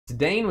It's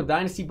Dane with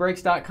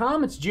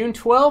DynastyBreaks.com. It's June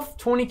 12th,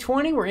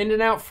 2020. We're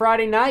ending out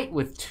Friday night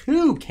with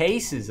 2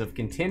 cases of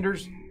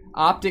Contenders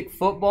Optic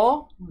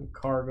football. The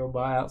car go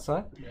by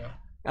outside.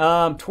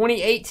 Yeah.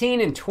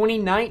 2018 and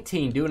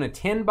 2019, doing a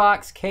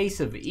 10-box case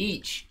of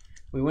each.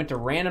 We went to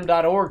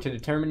random.org to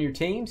determine your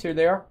teams. Here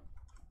they are.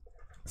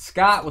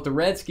 Scott with the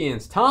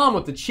Redskins, Tom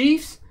with the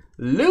Chiefs,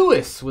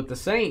 Lewis with the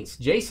Saints,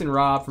 Jason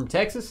Robb from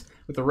Texas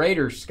with the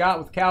Raiders, Scott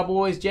with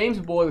Cowboys, James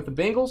Boy with the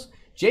Bengals,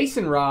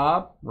 Jason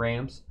Robb,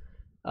 Rams,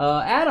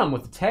 Adam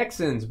with the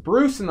Texans,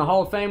 Bruce in the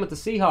Hall of Fame with the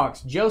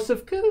Seahawks,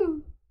 Joseph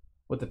Koo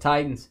with the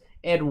Titans,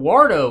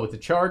 Eduardo with the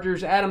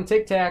Chargers, Adam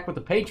Tic Tac with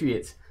the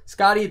Patriots,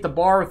 Scotty at the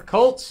bar with the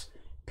Colts,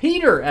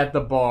 Peter at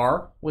the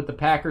bar with the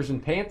Packers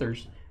and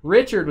Panthers,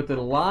 Richard with the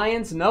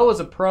Lions, Noah's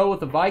a pro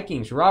with the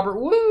Vikings, Robert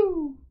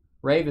Woo,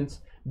 Ravens,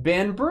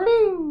 Ben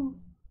Brew,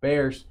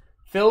 Bears,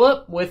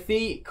 Philip with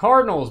the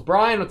Cardinals,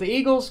 Brian with the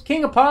Eagles,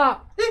 King of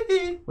Pop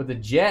with the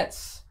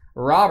Jets,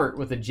 Robert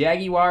with the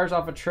Jaguars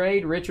off a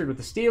trade, Richard with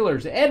the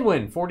Steelers,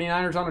 Edwin,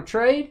 49ers on a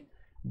trade,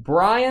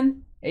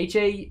 Brian,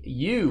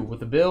 HAU with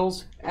the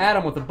Bills,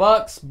 Adam with the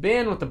Bucks,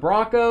 Ben with the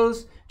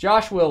Broncos,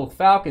 Josh Will with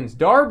Falcons,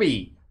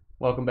 Darby,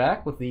 welcome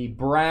back, with the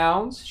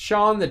Browns,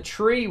 Sean the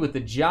Tree with the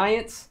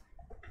Giants,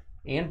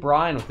 and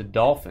Brian with the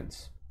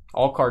Dolphins.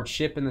 All cards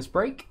ship in this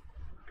break.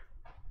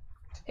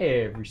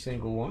 Every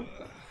single one.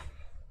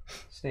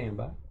 Stand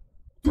by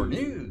for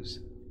news.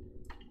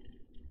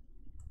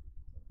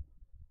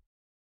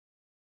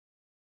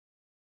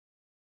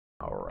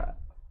 All right.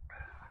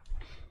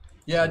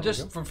 Yeah,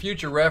 just for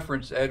future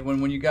reference,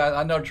 Edwin, when you guys,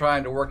 I know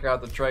trying to work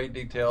out the trade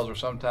details are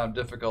sometimes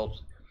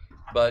difficult,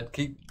 but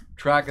keep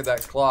track of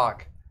that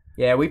clock.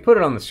 Yeah, we put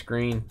it on the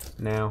screen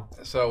now.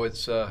 So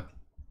it's just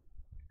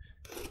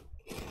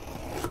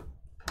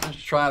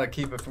trying to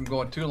keep it from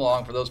going too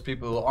long for those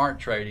people who aren't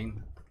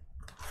trading.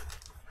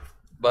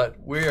 But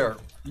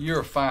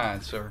you're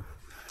fine, sir.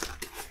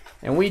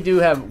 And we do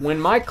have, when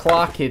my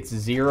clock hits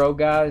 0,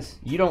 guys,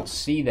 you don't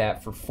see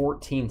that for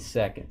 14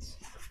 seconds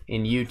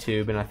in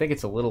YouTube, and I think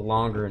it's a little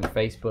longer in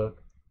Facebook.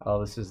 Oh,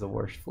 this is the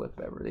worst flip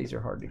ever. These are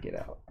hard to get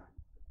out.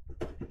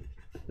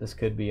 This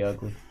could be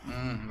ugly.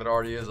 It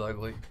already is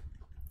ugly.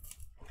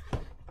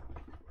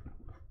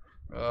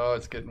 Oh,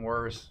 it's getting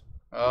worse.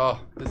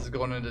 Oh, this is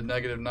going into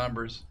negative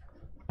numbers.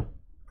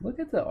 Look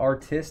at the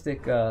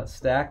artistic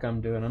stack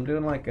I'm doing. I'm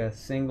doing like a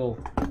single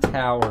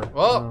tower.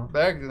 Well,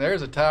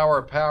 there's a tower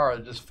of power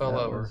that just fell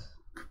over.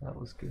 That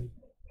was good.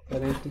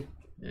 That empty?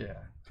 Yeah.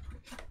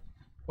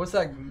 What's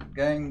that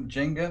game,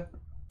 Jenga?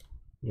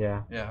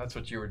 Yeah. Yeah, that's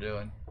what you were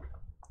doing.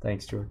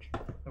 Thanks, George.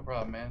 No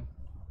problem, man.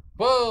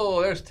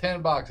 Whoa, there's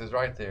 10 boxes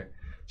right there.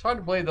 It's hard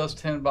to believe those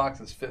 10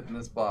 boxes fit in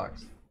this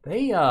box.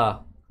 They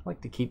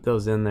like to keep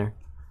those in there.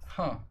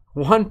 Huh.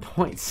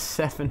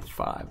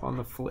 1.75 on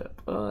the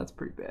flip. Oh, that's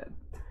pretty bad.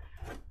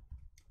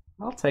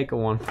 I'll take a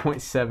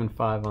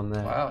 1.75 on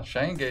that. Wow,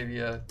 Shane gave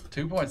you a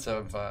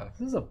 2.75.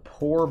 This is a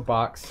poor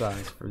box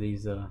size for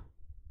these.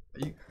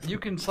 You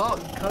can cut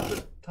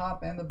the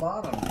top and the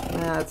bottom.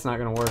 Nah, that's not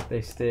going to work.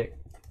 They stick.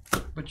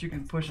 But you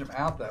can push them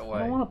out that way.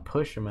 I don't want to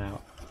push them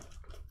out.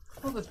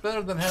 Well, that's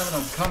better than having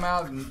them come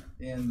out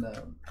in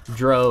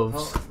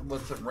droves.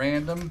 What's it,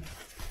 random?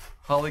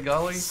 Holly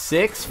golly?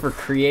 6 for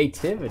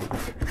creativity.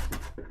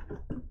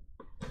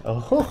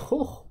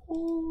 Oh,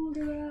 look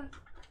at that.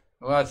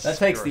 Well, that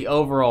takes the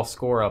overall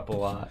score up a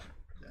lot.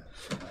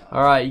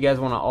 All right, you guys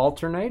want to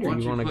alternate, or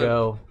you want to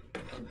go?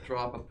 A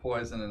drop of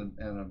poison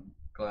in a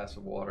glass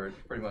of water. It's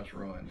pretty much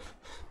ruined.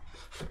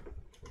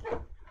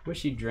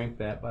 Wish you'd drink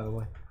that, by the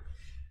way.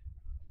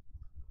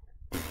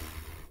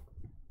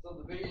 So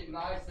the be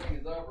nice thing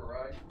is over,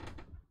 right?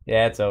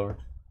 Yeah, it's over.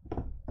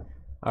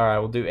 All right,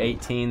 we'll do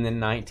 18, then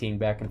 19,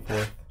 back and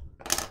forth.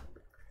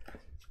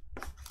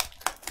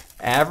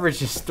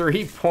 Average is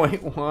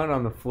 3.1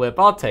 on the flip.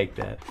 I'll take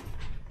that.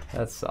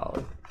 That's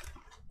solid.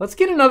 Let's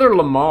get another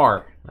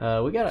LAMAR.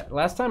 We got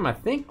last time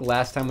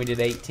we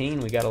did 18,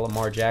 we got a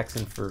Lamar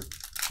Jackson for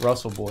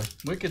Russell Boy.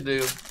 We could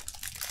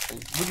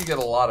get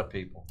a lot of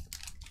people.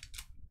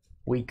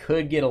 We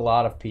could get a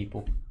lot of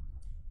people.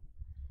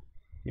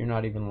 You're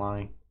not even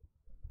lying.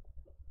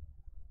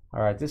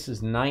 All right, this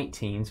is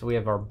 19, so we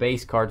have our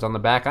base cards on the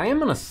back. I am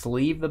going to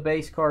sleeve the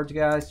base cards,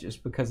 guys,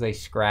 just because they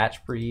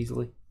scratch pretty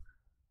easily.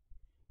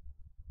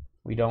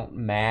 We don't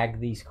mag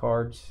these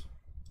cards.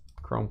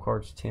 Chrome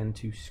cards tend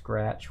to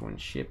scratch when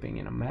shipping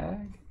in a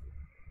mag.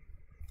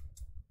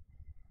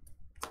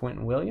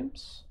 Quentin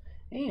Williams.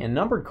 And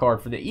numbered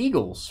card for the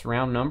Eagles.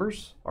 Round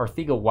numbers.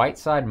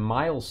 Arthega-Whiteside,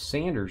 Miles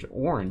Sanders,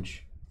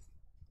 orange.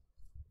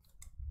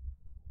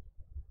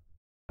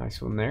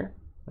 Nice one there.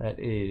 That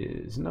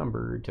is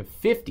numbered to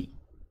 50.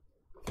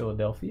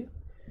 Philadelphia.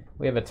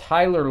 We have a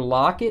Tyler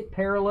Lockett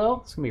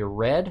parallel. It's going to be a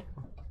red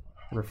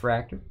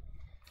refractor.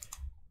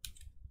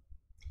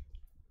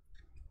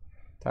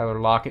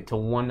 Tyler Lockett to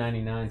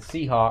 199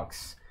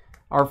 Seahawks.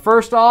 Our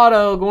first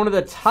auto going to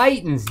the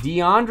Titans.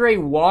 DeAndre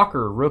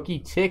Walker, rookie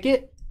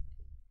ticket.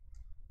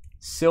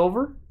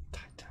 Silver.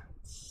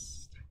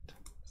 Titans.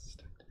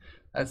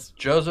 That's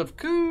Joseph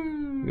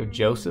Koo. We go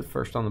Joseph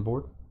first on the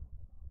board.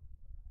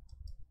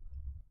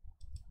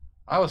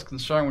 I was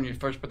concerned when you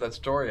first put that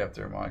story up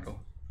there, Michael.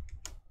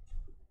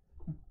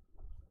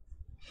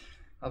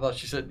 I thought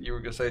she said you were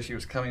going to say she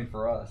was coming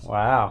for us.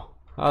 Wow.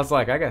 I was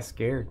like, I got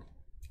scared.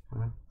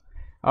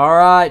 All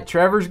right,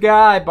 Trevor's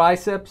guy,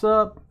 biceps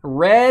up.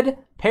 Red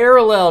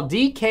parallel,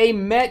 DK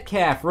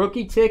Metcalf,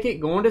 rookie ticket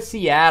going to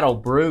Seattle.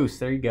 Bruce,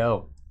 there you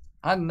go.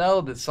 I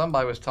know that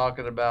somebody was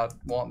talking about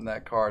wanting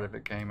that card if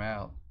it came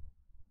out.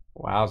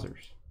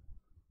 Wowzers.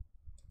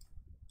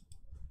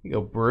 You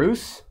go,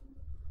 Bruce.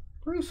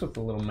 Bruce with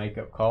a little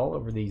makeup call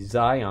over the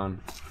Zion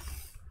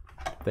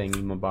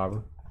thingy,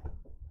 mabobber.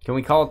 Can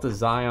we call it the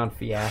Zion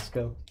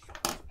fiasco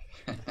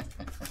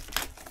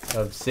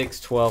of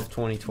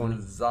 6/12/2020?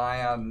 The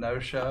Zion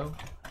no-show.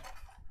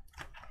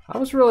 I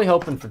was really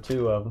hoping for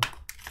 2 of them.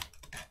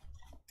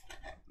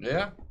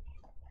 Yeah.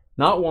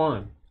 Not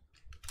 1.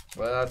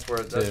 Well, that's where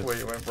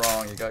you went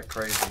wrong. You got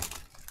crazy.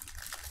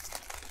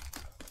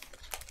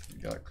 You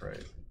got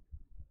crazy.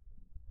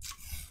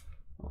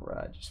 All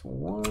right, just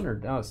 1 or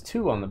no, it's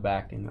 2 on the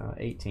back in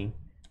 18.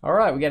 All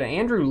right, we got an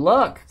Andrew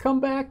Luck. Come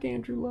back,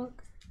 Andrew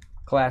Luck.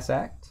 Class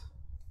act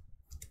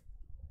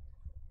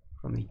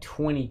from the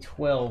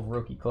 2012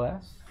 rookie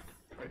class.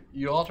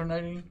 You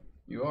alternating?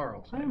 You are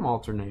alternating. I am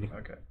alternating.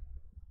 Okay.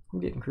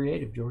 I'm getting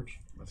creative, George.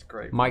 That's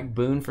great. Mike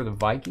Boone for the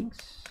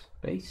Vikings.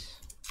 Base.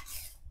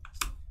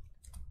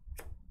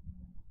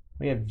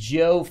 We have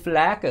Joe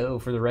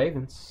Flacco for the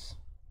Ravens.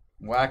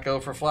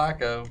 Wacko for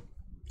Flacco.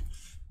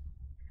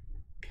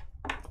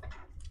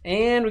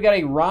 And we got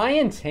a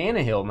Ryan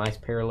Tannehill. Nice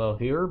parallel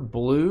here.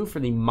 Blue for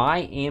the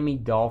Miami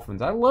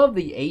Dolphins. I love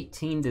the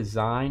 18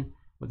 design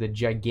with a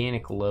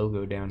gigantic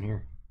logo down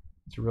here.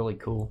 It's really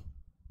cool.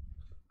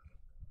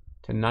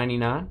 To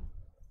 99.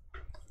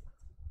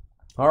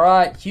 All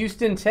right,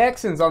 Houston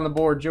Texans on the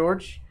board,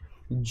 George.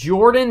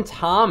 Jordan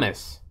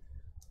Thomas.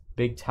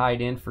 Big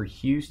tight end for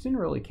Houston.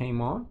 Really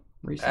came on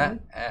recently.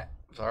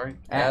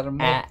 Adam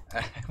Moore.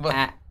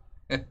 Well,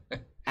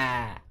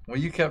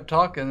 you kept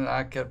talking and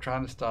I kept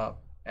trying to stop.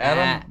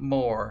 Adam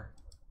Moore.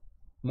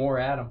 More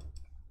Adam.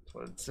 That's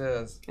what it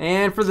says.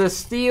 And for the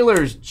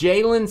Steelers,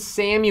 Jalen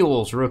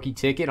Samuels, rookie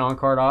ticket on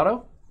card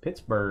auto.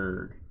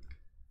 Pittsburgh.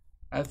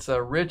 That's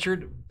a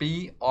Richard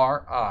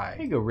B.R.I.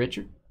 There you go,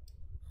 Richard.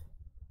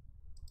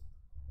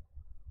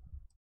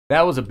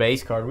 That was a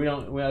base card.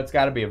 Well, it's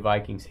got to be a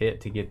Vikings hit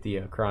to get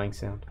the crying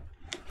sound.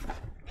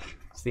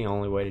 It's the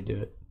only way to do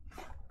it.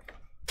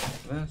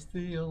 That's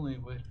the only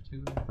way to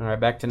do it. All right,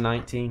 back to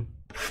 19.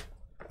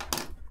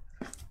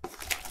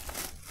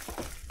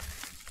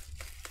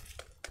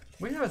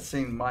 We haven't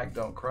seen Mike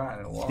Don't Cry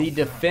in a long time. The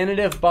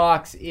definitive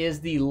box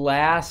is the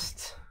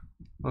last.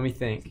 Let me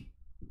think.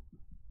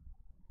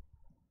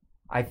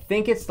 I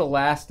think it's the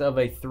last of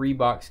a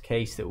 3-box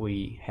case that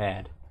we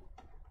had.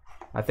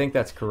 I think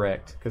that's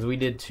correct because we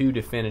did 2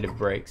 definitive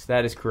breaks.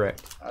 That is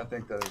correct. I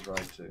think that is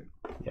right too.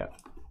 Yeah.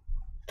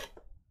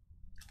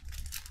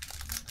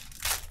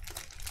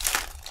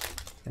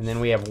 And then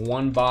we have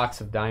 1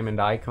 box of Diamond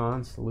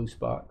Icons, loose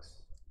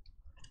box.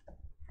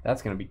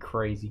 That's going to be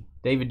crazy.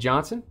 David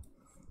Johnson.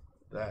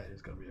 That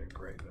is going to be a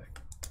great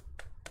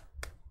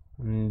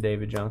thing.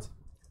 David Johnson.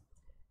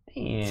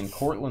 And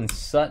Cortland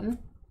Sutton.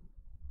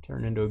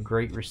 Turned into a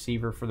great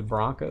receiver for the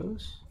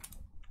Broncos.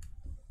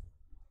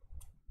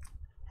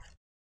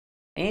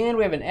 And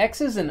we have an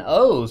X's and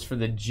O's for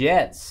the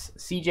Jets.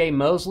 C.J.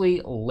 Mosley,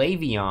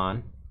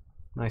 Le'Veon.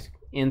 Nice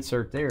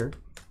insert there.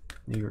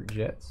 New York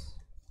Jets.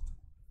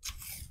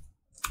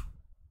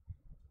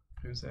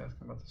 Who's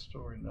asking about the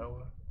story?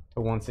 Noah?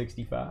 To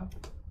 165.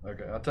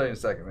 Okay, I'll tell you in a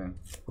second, man.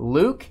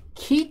 Luke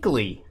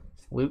Kuechly.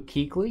 Luke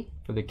Kuechly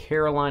for the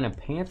Carolina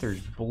Panthers.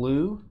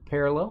 Blue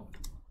parallel.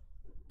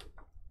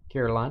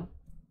 Carolina.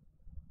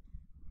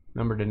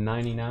 Number to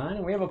 99.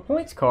 And we have a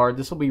points card.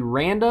 This will be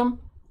random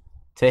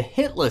to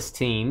hitless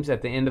teams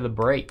at the end of the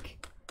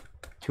break.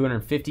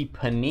 250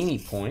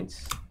 Panini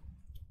points.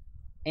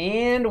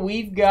 And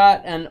we've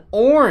got an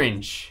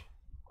orange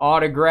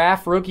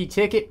autograph rookie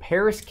ticket.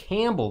 Paris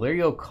Campbell. There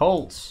you go,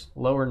 Colts.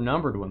 Lower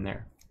numbered one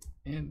there.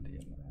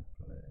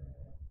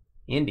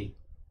 Indy.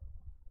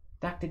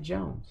 Dr.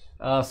 Jones.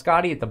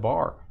 Scotty at the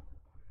bar.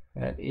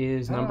 That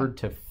is numbered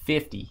to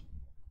 50.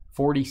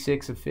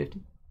 46 of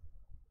 50.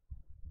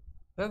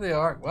 There they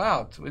are.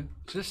 Wow, it's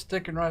just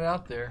sticking right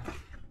out there.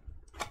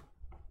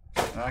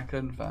 I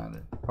couldn't find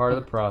it. Part of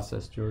the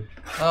process, George.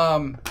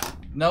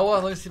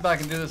 Noah, let me see if I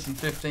can do this in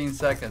 15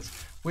 seconds.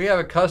 We have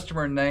a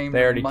customer named...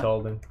 They already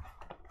told him.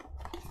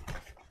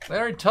 They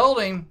already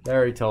told him? They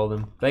already told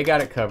him. They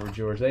got it covered,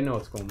 George. They know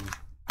what's going on.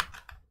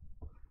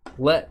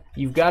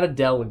 You've got to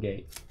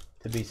delegate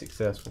to be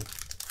successful.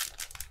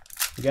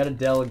 You got to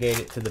delegate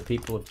it to the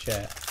people of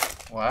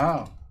chat.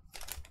 Wow.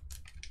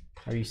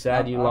 Are you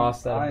sad you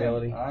lost that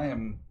ability? I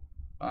am.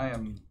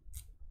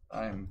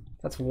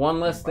 That's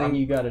one less thing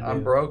you got to do.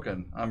 I'm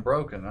broken. I'm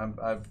broken.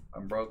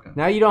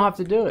 Now you don't have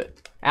to do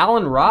it.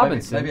 Allen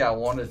Robinson. Maybe I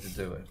wanted to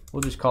do it.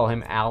 We'll just call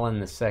him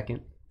Allen the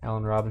second.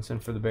 Allen Robinson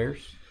for the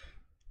Bears.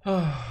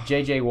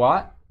 J.J.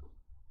 Watt.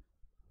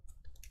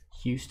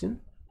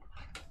 Houston,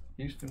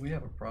 we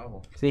have a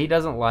problem. See, he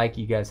doesn't like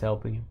you guys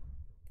helping him.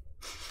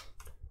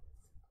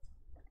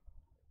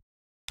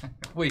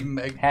 We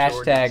make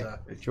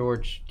hashtag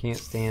George can't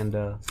stand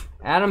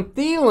Adam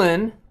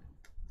Thielen,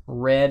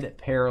 red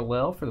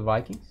parallel for the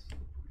Vikings.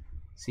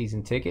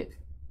 Season ticket.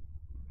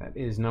 That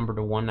is numbered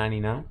to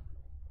 199.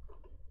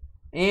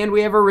 And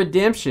we have a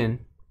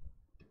redemption.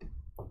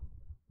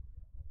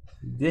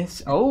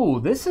 This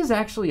is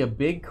actually a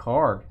big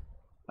card.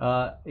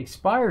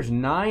 Expires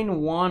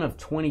 9/1 of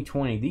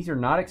 2020. These are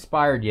not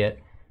expired yet.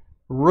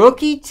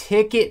 Rookie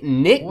ticket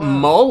Nick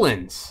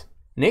Mullins.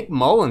 Nick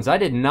Mullins. I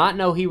did not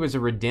know he was a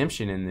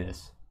redemption in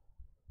this.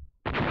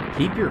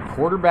 Keep your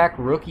quarterback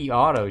rookie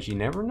autos. You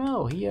never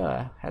know. He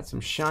had some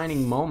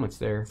shining moments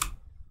there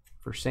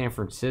for San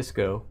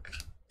Francisco.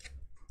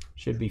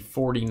 Should be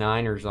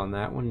 49ers on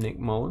that one, Nick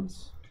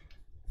Mullins.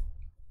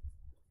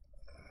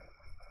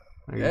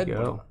 There you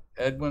go.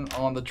 Edwin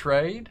on the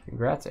trade.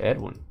 Congrats,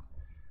 Edwin.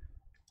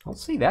 Don't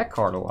see that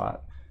card a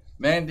lot.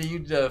 Mandy, you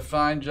did a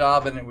fine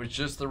job, and it was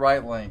just the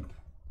right length.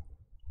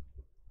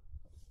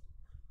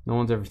 No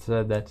one's ever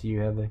said that to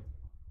you, have they?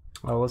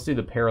 Oh, let's do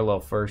the parallel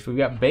first. We've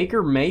got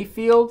Baker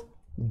Mayfield,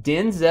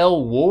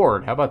 Denzel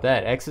Ward. How about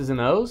that? X's and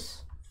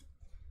O's.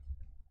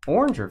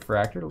 Orange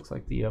refractor. Looks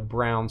like the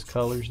Browns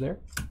colors there.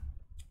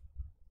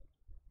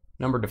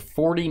 Number to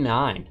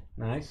 49.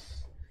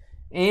 Nice.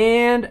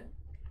 And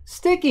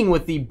sticking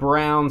with the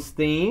Browns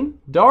theme,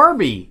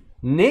 Darby.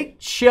 Nick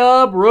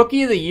Chubb,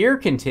 Rookie of the Year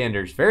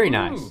contenders. Very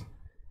nice.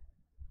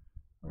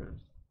 I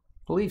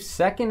believe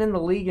second in the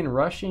league in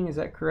rushing. Is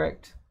that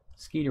correct?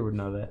 Skeeter would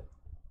know that.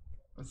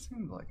 It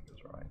seems like it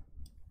was right.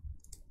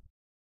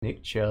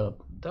 Nick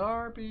Chubb.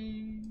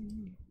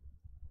 Darby.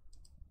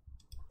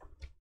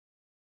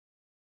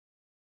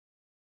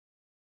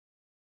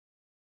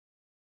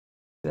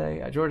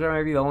 George, I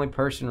may be the only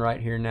person right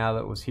here now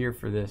that was here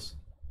for this.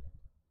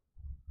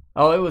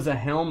 Oh, it was a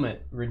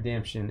helmet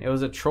redemption. It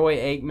was a Troy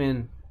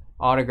Aikman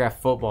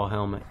autographed football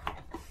helmet.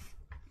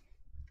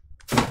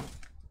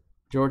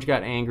 George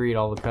got angry at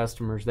all the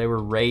customers. They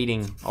were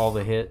rating all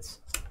the hits.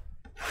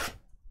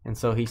 And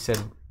so he said,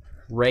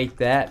 rate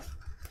that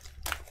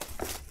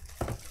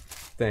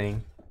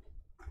thing.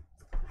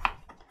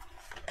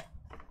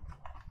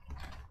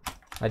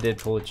 I did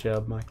pull a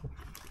Chubb, Michael.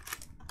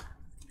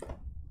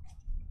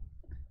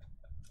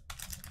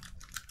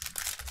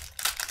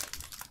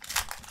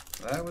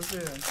 That was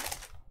it.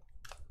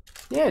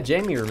 Yeah,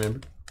 Jamie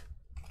remembered.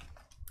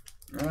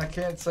 And I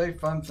can't say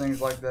fun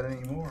things like that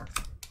anymore.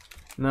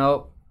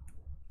 Nope.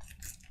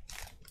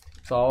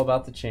 It's all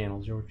about the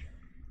channel, George.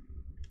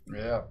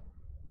 Yeah.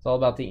 It's all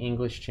about the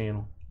English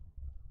channel.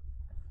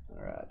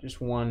 All right,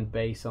 just one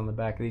base on the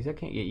back of these. I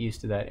can't get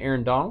used to that.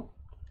 Aaron Donald.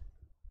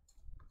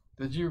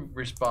 Did you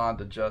respond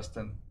to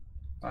Justin?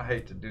 I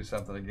hate to do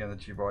something again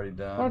that you've already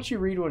done. Why don't you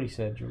read what he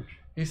said, George?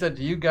 He said,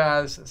 do you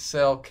guys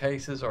sell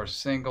cases or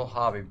single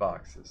hobby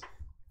boxes?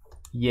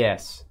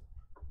 Yes.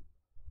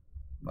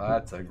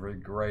 That's a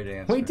great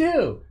answer. We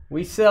do.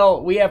 We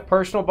have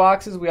personal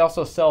boxes. We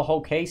also sell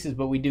whole cases,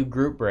 but we do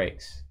group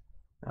breaks.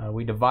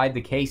 We divide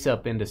the case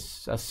up into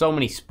so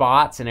many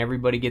spots, and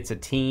everybody gets a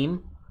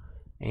team.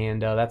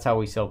 And that's how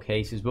we sell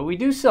cases. But we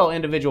do sell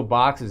individual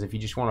boxes if you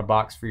just want a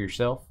box for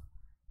yourself.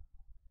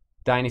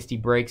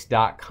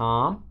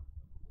 DynastyBreaks.com.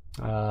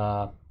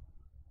 Our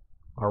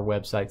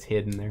website's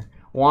hidden there.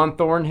 Juan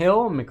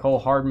Thornhill and Nicole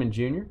Hardman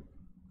Jr.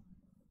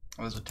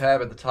 There's a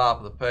tab at the top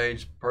of the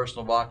page,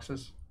 personal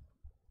boxes.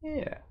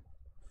 Yeah.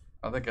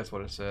 I think that's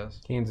what it says.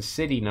 Kansas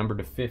City, number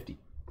to 50.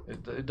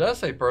 It does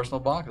say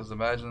personal boxes.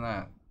 Imagine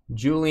that.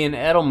 Julian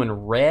Edelman,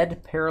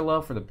 red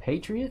parallel for the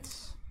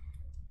Patriots.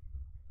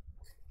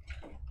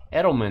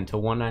 Edelman to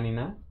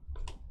 199.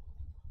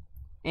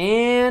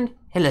 And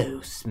hello,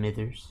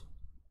 Smithers.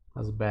 That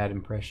was a bad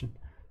impression.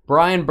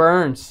 Brian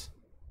Burns.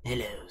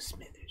 Hello,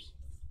 Smithers.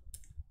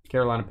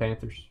 Carolina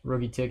Panthers,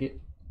 rookie ticket.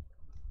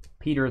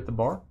 Peter at the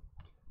bar.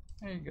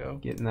 There you go.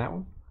 Getting that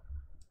one.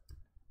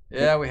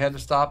 Yeah, we had to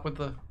stop with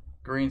the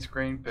green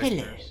screen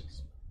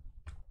pictures.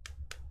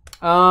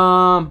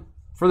 For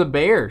the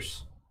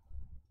Bears.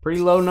 Pretty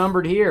low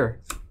numbered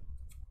here.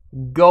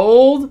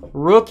 Gold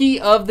Rookie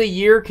of the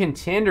Year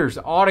contenders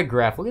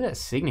autograph. Look at that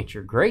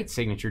signature. Great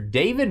signature.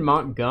 David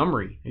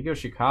Montgomery. There you go,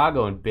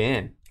 Chicago and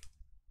Ben.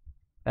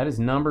 That is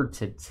numbered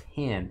to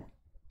 10.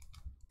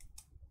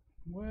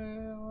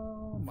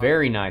 Well,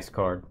 very nice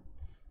card.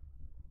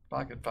 If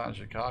I could find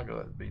Chicago,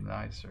 that'd be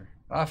nicer.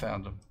 I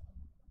found them.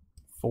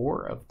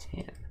 4 of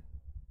 10.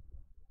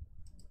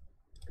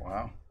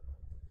 Wow.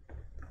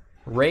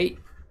 Rate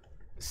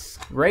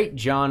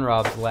John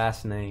Rob's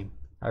last name.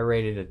 I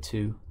rated a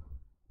 2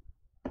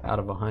 out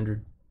of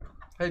 100.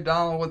 Hey,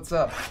 Donald, what's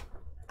up?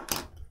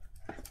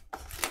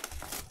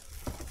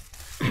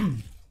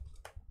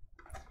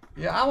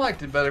 Yeah, I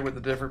liked it better with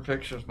the different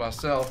pictures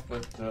myself,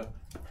 but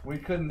we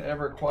couldn't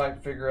ever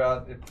quite figure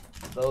out if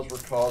those were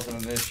causing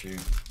an issue.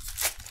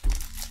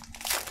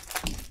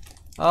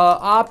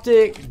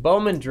 Optic,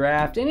 Bowman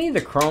Draft, any of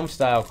the Chrome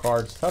style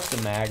cards, tough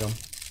to mag them.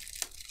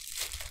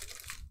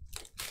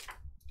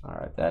 All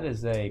right, that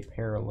is a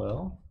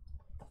parallel.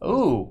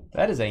 Ooh,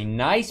 that is a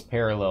nice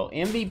parallel.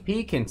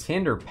 MVP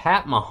contender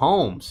Pat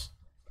Mahomes.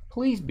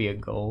 Please be a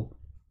gold.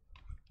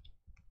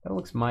 That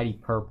looks mighty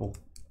purple.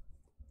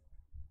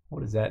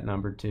 What is that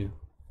number to?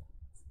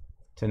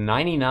 To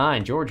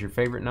 99. George, your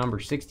favorite number.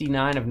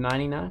 69 of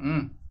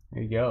 99?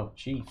 There you go.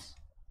 Chiefs.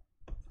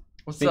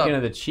 Speaking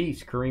of the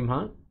Chiefs, Kareem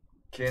Hunt.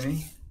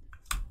 Kenny.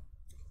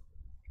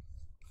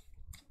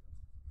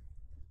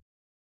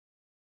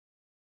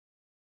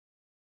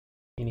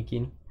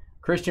 Kenny.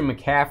 Christian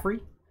McCaffrey,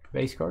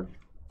 base card,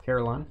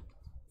 Carolina.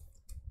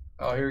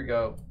 Oh, here we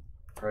go.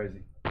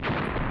 Crazy.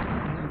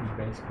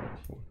 Base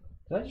cards for.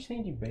 Did I just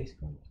hand you base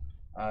cards?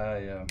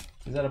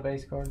 Is that a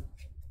base card?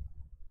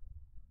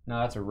 No,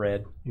 that's a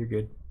red. You're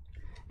good.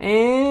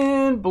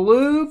 And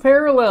blue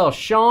parallel,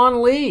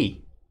 Sean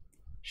Lee.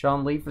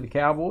 Sean Lee for the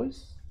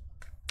Cowboys.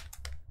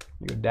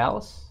 You go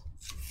Dallas.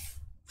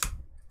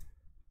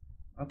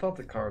 I thought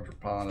the cards were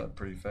piling up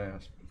pretty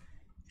fast.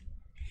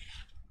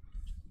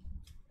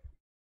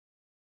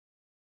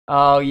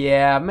 Oh,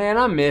 yeah. Man,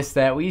 I miss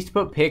that. We used to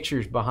put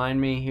pictures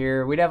behind me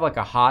here. We'd have like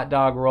a hot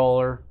dog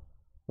roller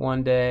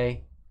one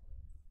day.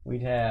 We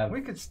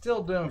could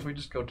still do them if we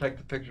just go take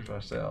the pictures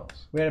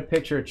ourselves. We had a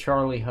picture of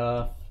Charlie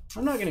Huff.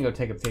 I'm not going to go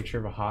take a picture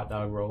of a hot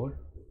dog roller.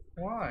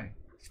 Why?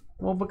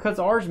 Well, because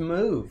ours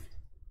moved.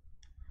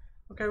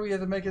 Okay, we had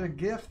to make it a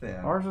GIF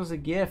then. Ours was a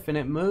GIF and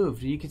it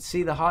moved. You could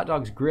see the hot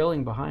dogs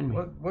grilling behind me.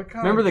 What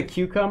kind Remember the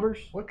cucumbers?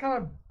 What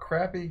kind of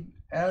crappy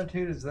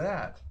attitude is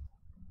that?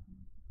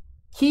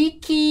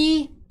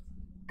 Kiki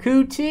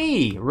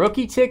Kuti.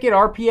 Rookie ticket,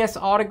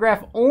 RPS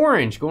autograph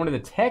orange. Going to the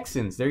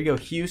Texans. There you go,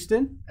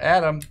 Houston.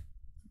 Adam.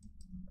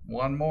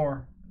 One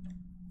more.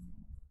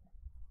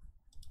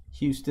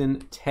 Houston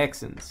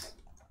Texans.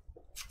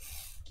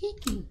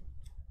 Kiki.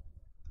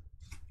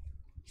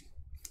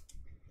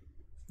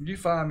 You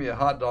find me a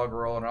hot dog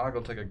roll and I'll go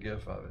take a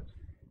GIF of it.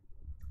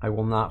 I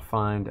will not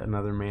find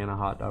another man a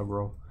hot dog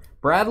roll.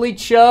 Bradley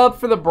Chubb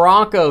for the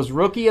Broncos.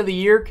 Rookie of the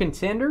Year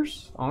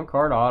contenders. On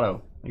card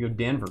auto. You go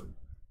Denver.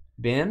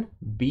 Ben,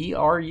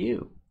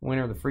 BRU.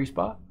 Winner of the free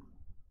spot.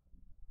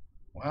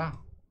 Wow.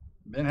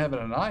 Ben having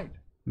a night.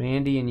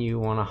 Mandy and you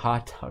want a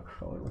hot dog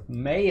roller with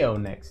mayo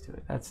next to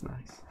it. That's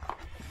nice.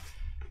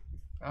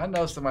 I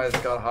know somebody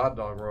that's got a hot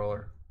dog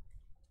roller.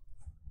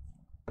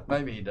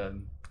 Maybe he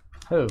doesn't.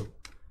 Who?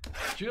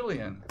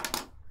 Julian.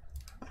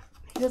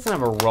 He doesn't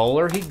have a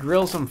roller. He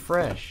grills them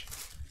fresh.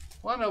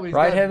 Well, I know he's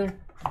right, Heather?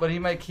 But he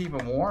may keep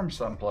them warm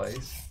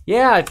someplace.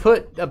 Yeah, I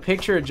put a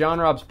picture of John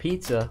Rob's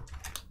pizza.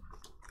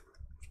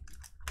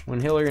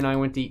 When Hillary and I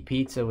went to eat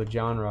pizza with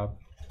John Rob,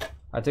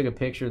 I took a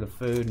picture of the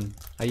food and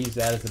I used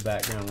that as the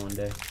background one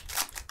day.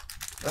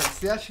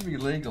 See, that should be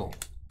legal.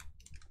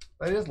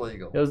 That is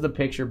legal. It was the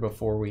picture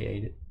before we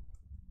ate it.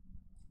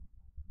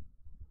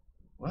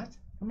 What?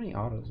 How many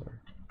autos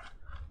are?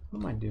 What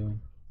am I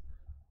doing?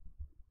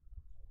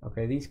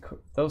 Okay,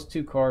 those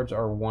two cards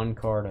are one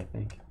card, I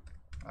think.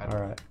 All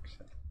right.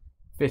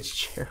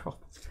 Fitzgerald.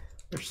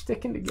 They're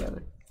sticking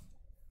together.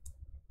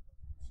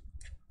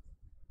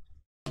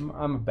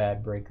 I'm a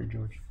bad breaker,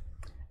 George.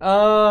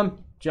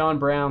 John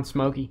Brown,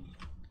 Smokey.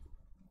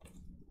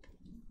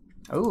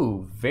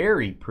 Oh,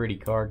 very pretty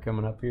card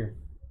coming up here.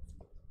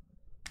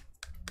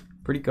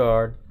 Pretty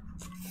card.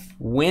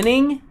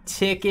 Winning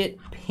ticket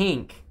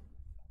pink.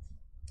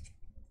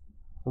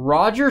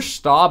 Roger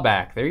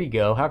Staubach. There you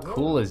go. How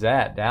cool is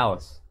that,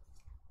 Dallas?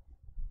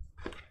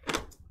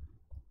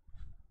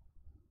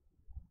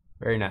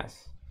 Very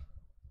nice.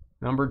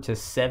 Numbered to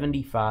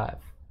 75.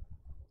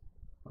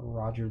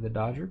 Roger the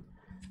Dodger.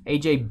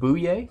 AJ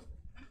Bouye.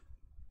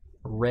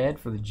 Red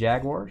for the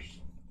Jaguars.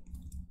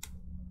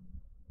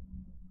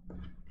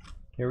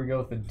 Here we go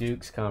with the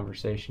Dukes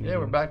conversation. Yeah,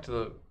 we're back to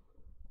the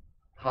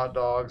hot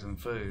dogs and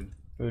food.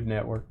 Food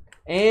Network.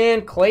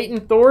 And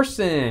Clayton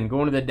Thorson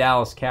going to the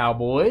Dallas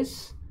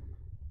Cowboys.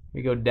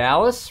 Here you go,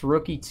 Dallas.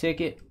 Rookie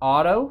ticket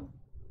auto.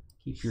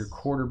 Keep your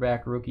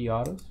quarterback rookie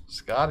autos.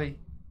 Scotty.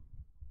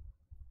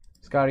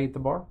 Scotty at the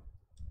bar?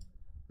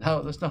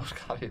 No, there's no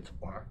Scotty at the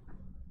bar.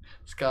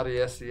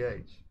 Scotty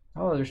SCH.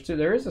 Oh,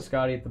 there is a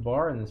Scotty at the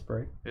bar in this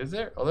break. Is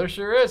there? Oh, there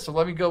sure is. So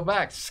let me go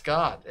back.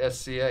 Scott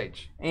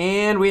SCH.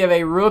 And we have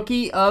a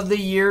Rookie of the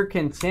Year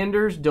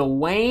contenders,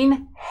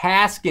 Dwayne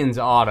Haskins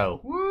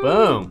auto. Woo.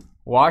 Boom.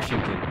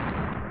 Washington.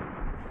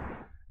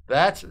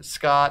 That's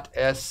Scott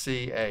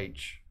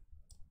SCH.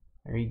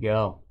 There you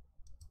go.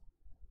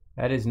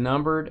 That is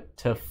numbered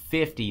to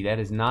 50. That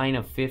is 9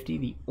 of 50.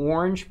 The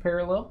orange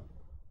parallel.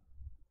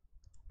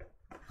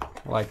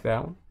 Like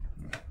that one.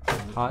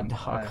 Hot dog,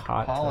 hot tub.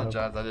 I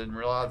apologize. I didn't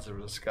realize there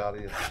was a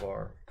Scotty at the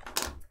bar.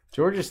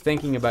 George is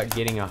thinking about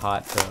getting a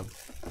hot tub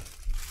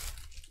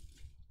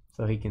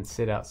so he can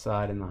sit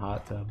outside in the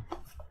hot tub.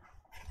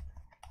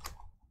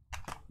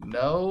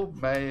 No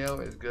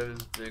mayo as good as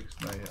Duke's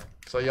mayo.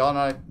 So y'all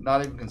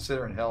not even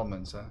considering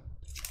Hellman's, huh?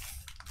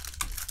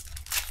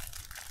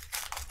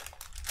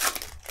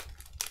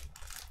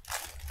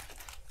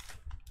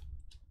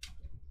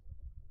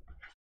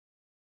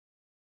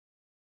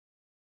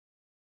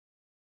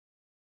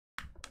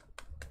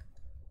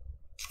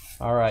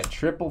 All right,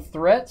 triple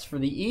threats for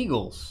the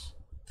Eagles.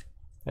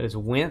 That is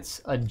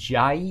Wentz,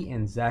 Ajayi,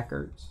 and Zach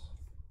Ertz.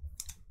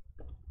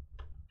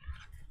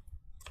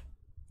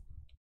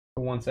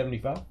 For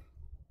 175.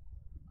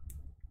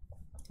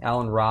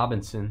 Allen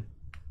Robinson.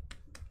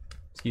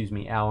 Excuse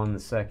me, Allen the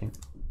second.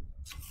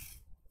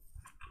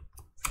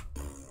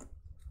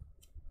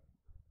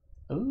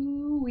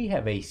 Ooh, we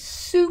have a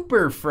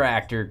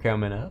superfractor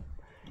coming up.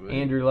 Sweet.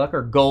 Andrew Luck,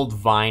 or gold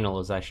vinyl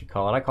as I should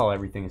call it. I call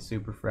everything a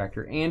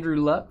superfractor. Andrew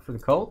Luck for the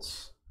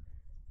Colts.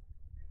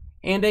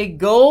 And a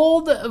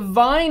gold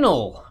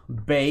vinyl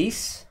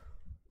base.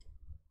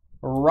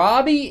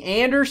 Robbie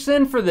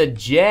Anderson for the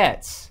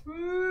Jets.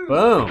 Woo.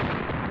 Boom.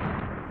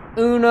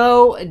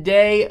 Uno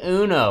de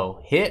uno.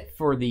 Hit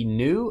for the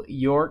New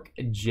York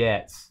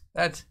Jets.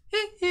 That's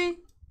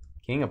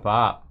King of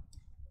Pop.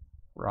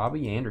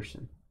 Robbie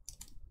Anderson.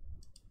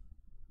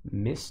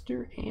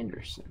 Mr.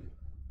 Anderson.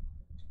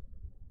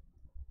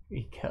 There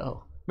you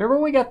go. Remember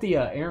when we got the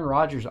Aaron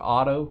Rodgers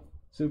auto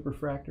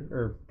superfractor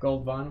or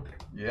gold vinyl?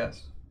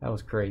 Yes. That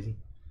was crazy.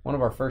 One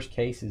of our first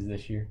cases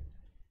this year.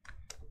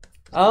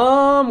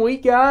 We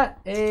got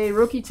a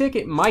rookie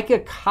ticket. Micah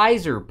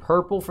Kaiser,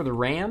 purple for the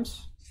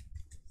Rams.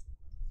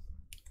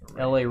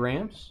 LA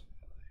Rams.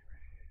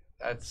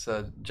 That's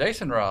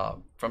Jason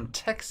Robb from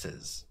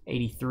Texas.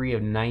 83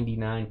 of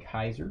 99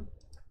 Kaiser.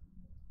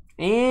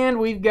 And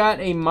we've got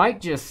a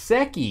Mike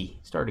Gesicki.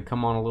 Started to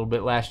come on a little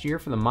bit last year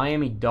for the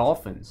Miami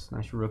Dolphins.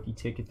 Nice rookie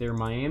ticket there,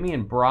 Miami.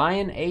 And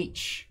Brian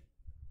H.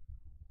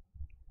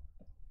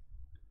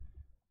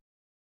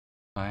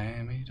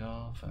 Miami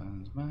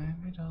Dolphins.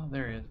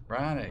 There he is.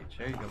 Brian H.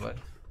 There you go, bud.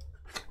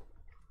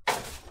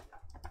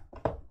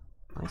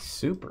 Nice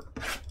super.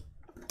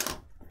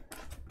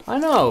 I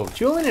know.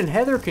 Julian and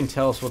Heather can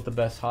tell us what the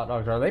best hot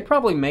dogs are. They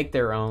probably make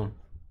their own.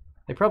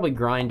 They probably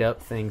grind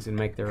up things and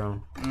make their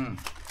own.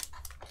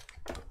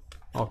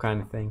 All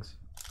kind of things.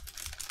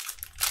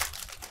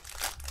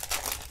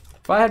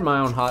 If I had my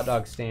own hot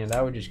dog stand,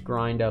 I would just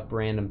grind up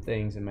random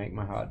things and make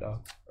my hot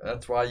dog.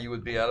 That's why you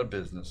would be out of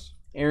business.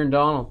 Aaron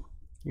Donald,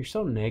 you're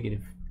so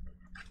negative.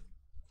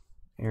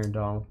 Aaron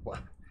Donald. What?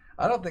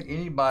 I don't think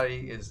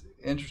anybody is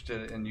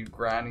interested in you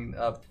grinding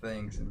up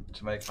things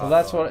to make hot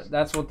dogs. Well,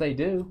 that's what they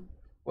do.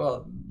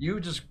 Well,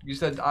 you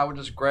said I would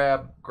just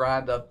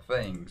grind up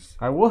things.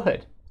 I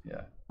would.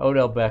 Yeah.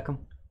 Odell Beckham,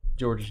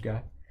 Georgia's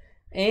guy.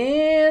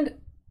 And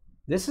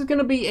this is going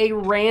to be a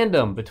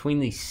random between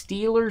the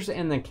Steelers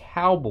and the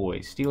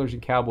Cowboys. Steelers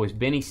and Cowboys.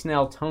 Benny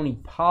Snell, Tony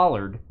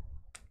Pollard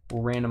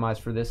will randomize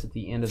for this at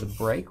the end of the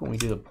break when we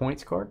do the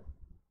points card.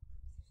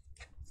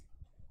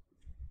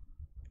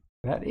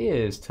 That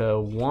is to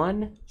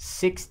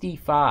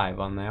 165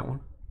 on that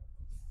one.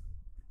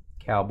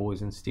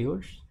 Cowboys and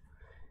Steelers.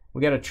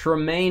 We got a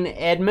Tremaine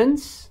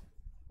Edmonds,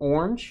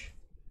 orange,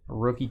 a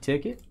rookie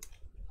ticket.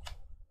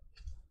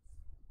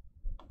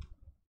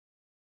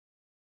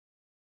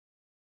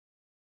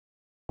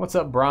 What's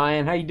up,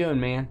 Brian? How you doing,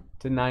 man?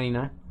 To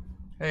 99.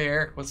 Hey,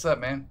 Eric. What's up,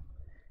 man?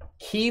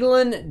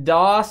 Keelan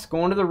Doss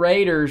going to the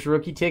Raiders.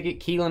 Rookie ticket,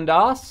 Keelan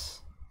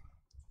Doss.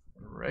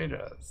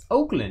 Raiders.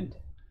 Oakland.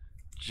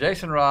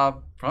 Jason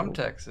Robb from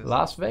Texas.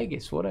 Las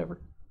Vegas,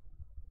 whatever.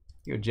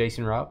 You go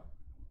Jason Robb.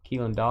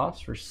 Keelan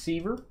Doss,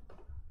 receiver.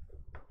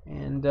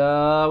 And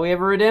we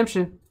have a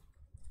redemption.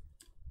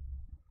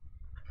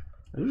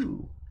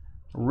 Ooh.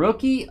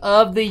 Rookie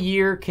of the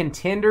Year,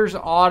 Contenders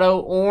Auto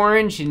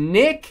Orange,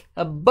 Nick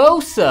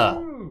Bosa.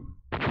 Ooh.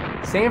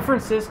 San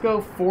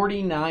Francisco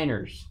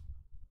 49ers.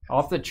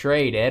 Off the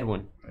trade,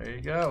 Edwin. There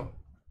you go.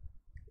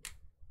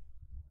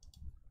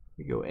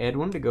 You go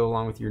Edwin to go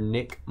along with your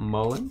Nick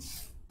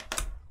Mullins.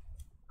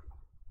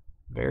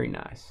 Very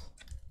nice.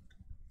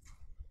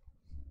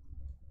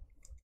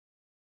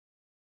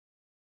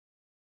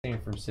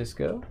 San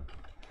Francisco.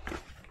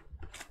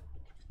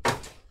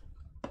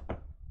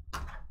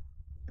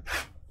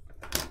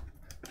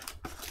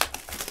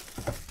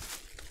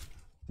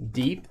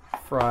 Deep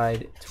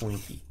fried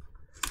Twinkie.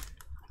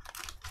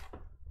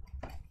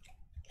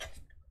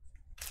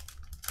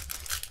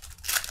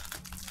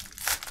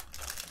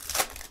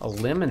 A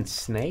lemon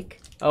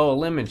snake? Oh, a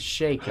lemon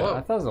shake. Whoa.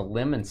 I thought it was a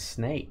lemon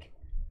snake.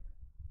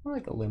 I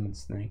like a lemon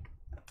snake.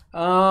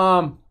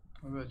 What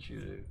about you,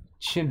 dude?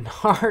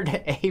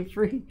 Jannard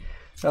Avery?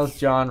 That was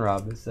John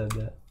Robb that said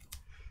that.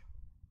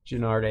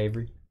 Jannard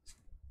Avery.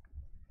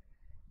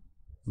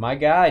 My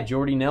guy,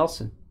 Jordy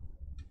Nelson.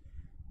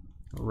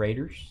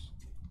 Raiders.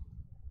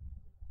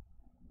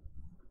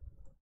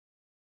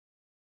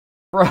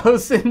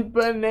 Frozen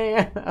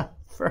banana.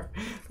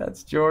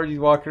 That's George. He's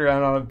walking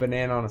around on a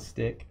banana on a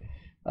stick.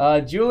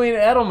 Julian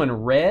Edelman,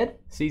 red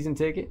season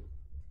ticket.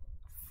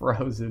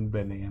 Frozen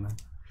banana.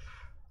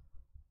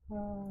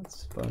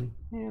 That's funny.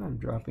 And I'm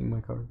dropping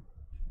my card.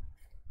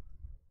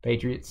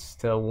 Patriots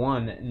to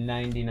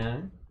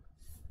 199.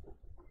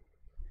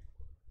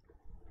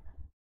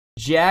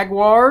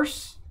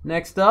 Jaguars.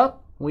 Next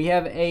up, we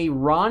have a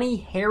Ronnie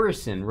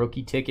Harrison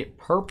rookie ticket,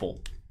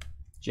 purple.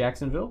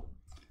 Jacksonville.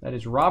 That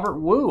is Robert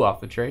Wu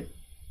off the trade.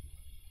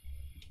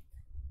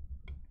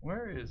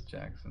 Where is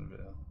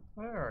Jacksonville?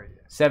 Where are you?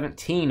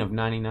 17 of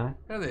 99.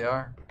 There they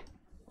are.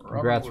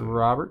 Congrats,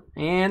 Robert.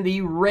 And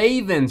the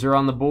Ravens are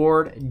on the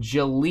board.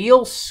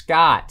 Jaleel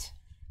Scott.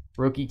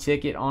 Rookie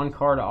ticket on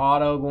card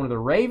auto going to the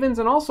Ravens,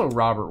 and also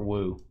Robert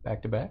Wu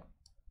back to back.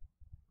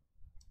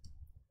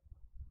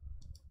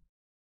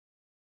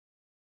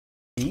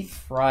 Deep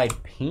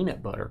fried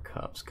peanut butter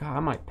cups. God, I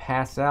might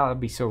pass out. That'd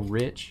be so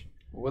rich.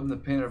 Wouldn't the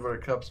peanut butter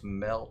cups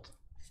melt?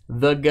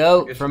 The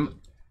GOAT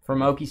from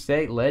Okie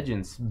State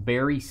Legends,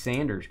 Barry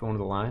Sanders going to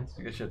the Lions.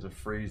 I guess you have to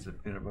freeze the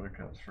peanut butter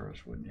cups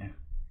first, wouldn't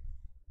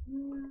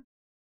you?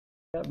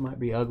 That might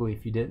be ugly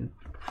if you didn't.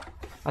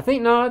 I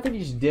think you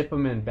just dip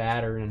them in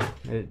batter and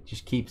it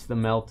just keeps the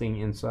melting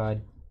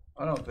inside.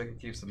 I don't think it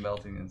keeps the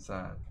melting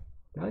inside.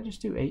 Did I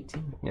just do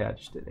 18? Yeah, I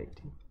just did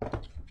 18.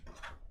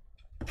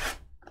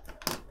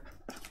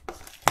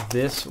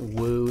 This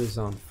Woo is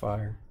on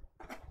fire.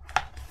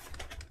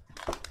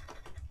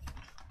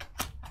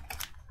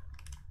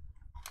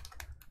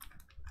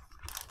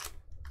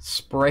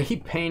 Spray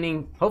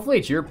painting. Hopefully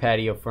it's your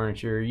patio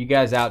furniture. Are you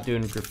guys out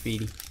doing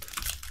graffiti?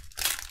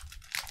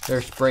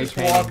 They're spray just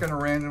painting. Walking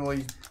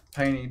randomly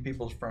painting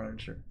people's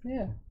furniture.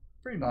 Yeah.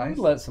 Pretty nice. I'd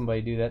let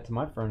somebody do that to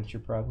my furniture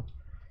probably.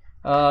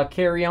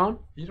 Carry on.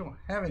 You don't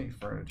have any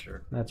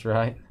furniture. That's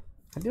right.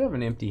 I do have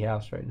an empty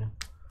house right now.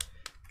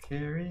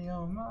 Carry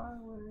on my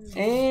way.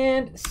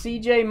 And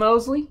CJ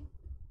Mosley.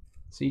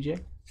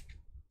 CJ.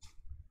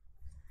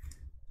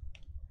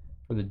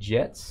 For the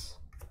Jets.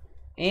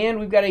 And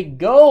we've got a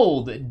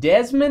gold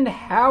Desmond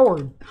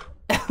Howard.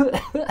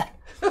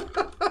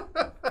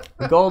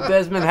 Gold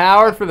Desmond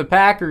Howard for the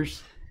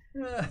Packers.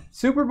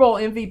 Super Bowl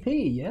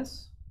MVP,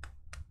 yes?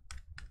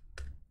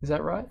 Is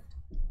that right?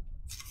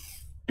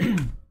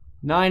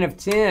 9 of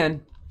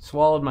 10.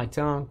 Swallowed my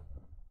tongue.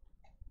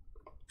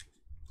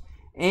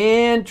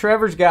 And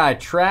Trevor's guy,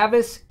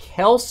 Travis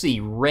Kelce,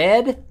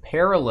 red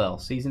parallel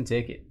season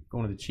ticket,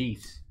 going to the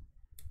Chiefs.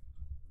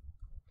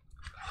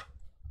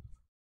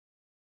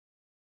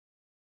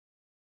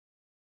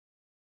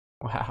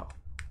 Wow,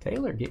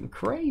 Taylor getting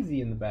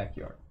crazy in the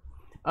backyard.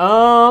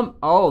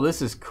 Oh,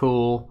 this is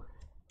cool.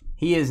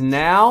 He is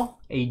now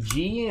a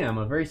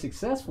GM, a very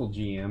successful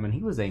GM, and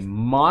he was a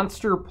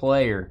monster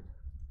player.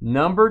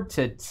 Numbered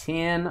to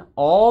 10,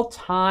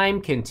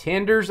 all-time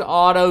Contenders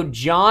auto,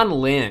 John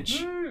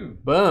Lynch.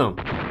 Boom.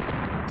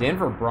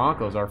 Denver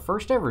Broncos, our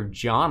first ever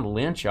John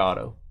Lynch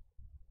auto.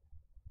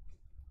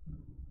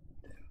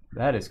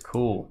 That is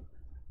cool.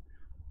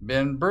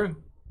 Ben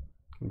Brew.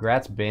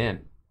 Congrats,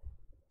 Ben.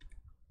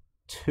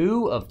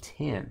 2 of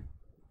 10.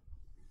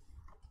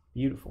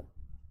 Beautiful.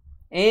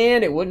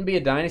 And it wouldn't be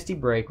a Dynasty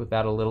break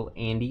without a little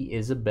Andy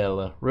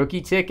Isabella.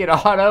 Rookie ticket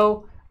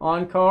auto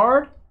on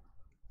card.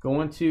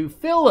 Going to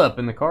Phillip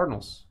in the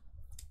Cardinals.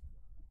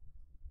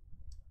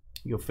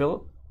 You go,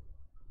 Phillip.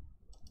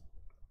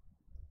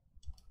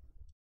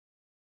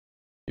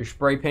 Your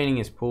spray painting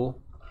is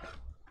pool.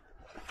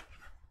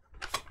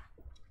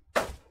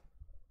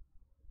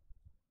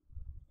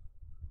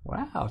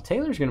 Wow,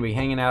 Taylor's going to be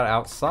hanging out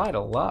outside a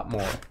lot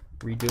more.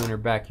 Redoing her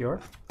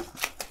backyard.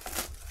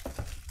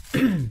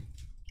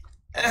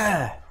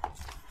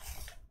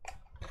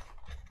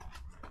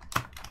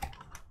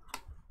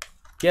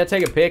 Yeah,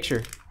 take a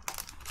picture.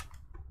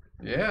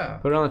 Yeah.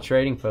 Put it on the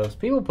trading post.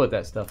 People put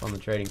that stuff on the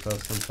trading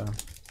post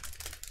sometimes.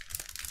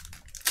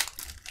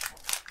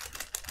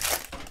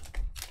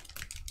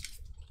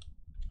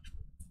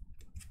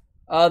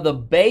 The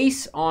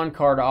base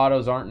on-card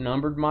autos aren't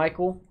numbered,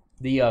 Michael.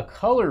 The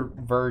color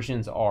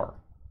versions are.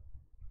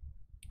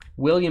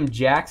 William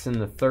Jackson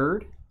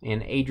III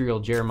and Adriel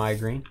Jeremiah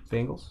Green,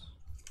 Bengals.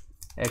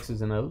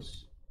 X's and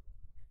O's.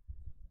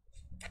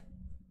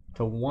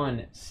 To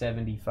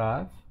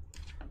 175.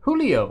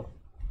 Julio.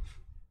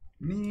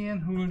 Me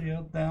and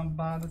Julio down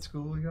by the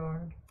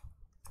schoolyard.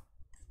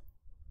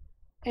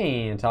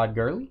 And Todd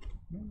Gurley.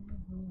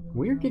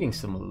 We're getting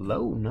some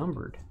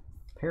low-numbered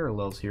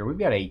parallels here. We've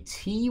got a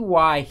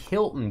T.Y.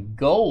 Hilton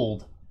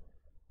gold.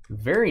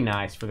 Very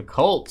nice for the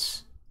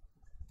Colts.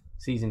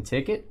 Season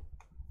ticket.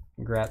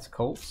 Congrats,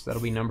 Colts.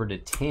 That'll be numbered to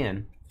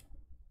 10.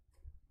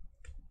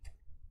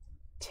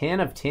 10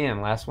 of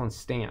 10. Last one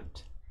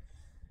stamped.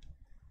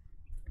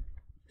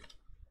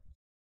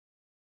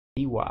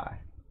 T.Y.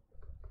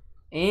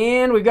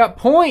 And we've got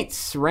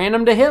points.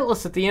 Random to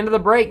hitless at the end of the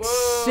break.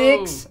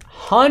 Whoa.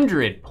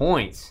 600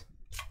 points.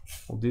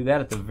 We'll do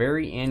that at the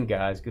very end,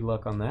 guys. Good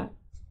luck on that.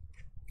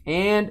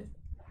 And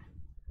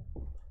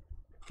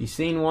if you've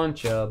seen one,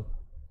 Chubb.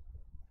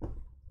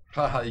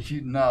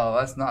 No,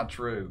 that's not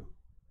true.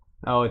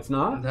 Oh, it's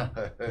not? No.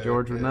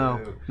 George would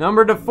know.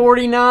 Number to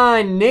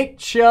 49, Nick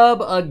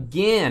Chubb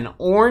again.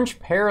 Orange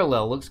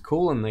parallel. Looks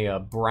cool in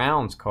the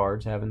Browns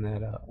cards, having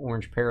that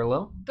orange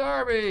parallel.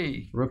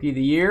 Darby. Rookie of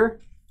the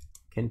year,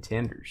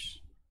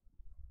 Contenders.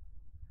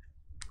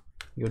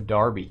 You go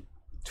Darby.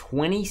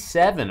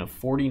 27 of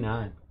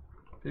 49.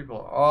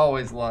 People are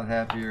always a lot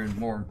happier and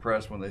more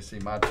impressed when they see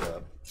my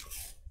Chubb.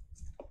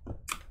 What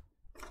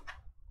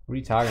are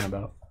you talking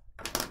about?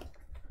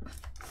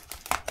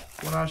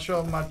 When I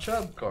show them my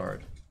Chubb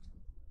card.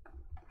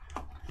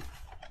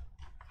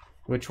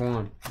 Which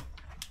one?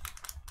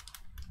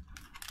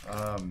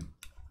 I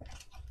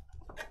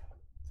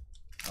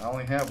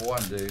only have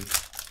one, dude.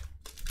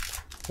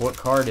 What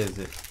card is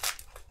it?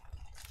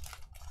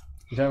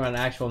 You talking about an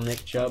actual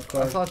Nick Chubb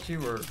card? I thought you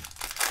were,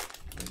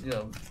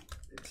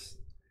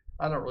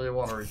 I don't really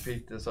want to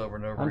repeat this over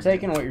and over I'm again.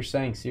 taking what you're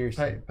saying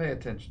seriously. Pay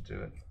attention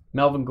to it.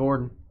 Melvin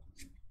Gordon.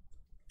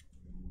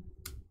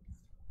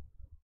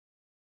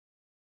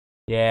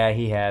 Yeah,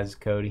 he has,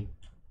 Cody.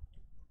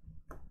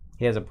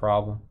 He has a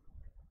problem.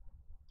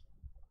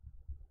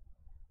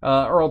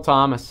 Earl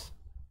Thomas.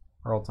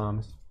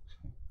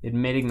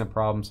 Admitting the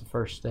problem's the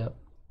first step.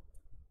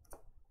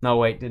 No,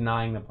 wait,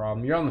 denying the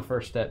problem. You're on the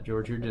first step,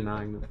 George. You're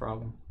denying the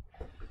problem.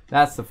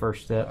 That's the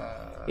first step.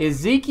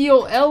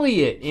 Ezekiel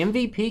Elliott,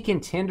 MVP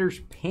Contenders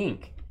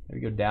pink. There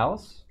you go,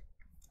 Dallas.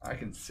 I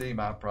can see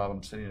my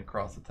problem sitting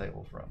across the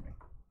table from me.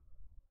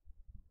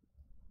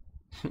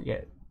 Yeah,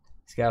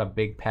 he's got a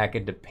big pack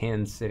of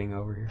Depends sitting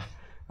over here.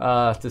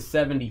 To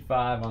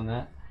 75 on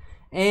that.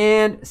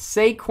 And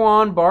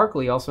Saquon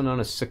Barkley, also known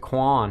as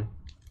Saquon.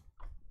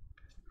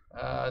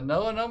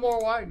 No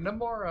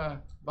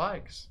more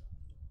bikes.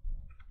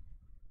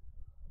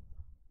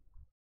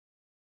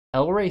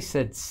 Elray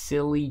said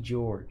silly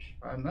George.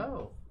 I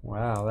know.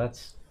 Wow,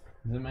 does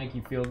it make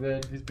you feel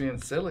good? He's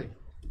being silly.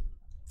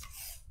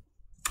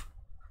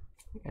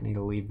 I need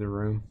to leave the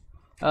room.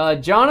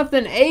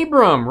 Jonathan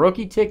Abram,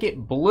 rookie ticket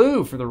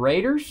blue for the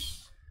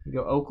Raiders. You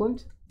go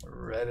Oakland.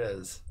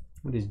 Raiders.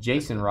 What is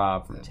Jason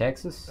Robb from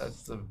Texas?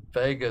 That's the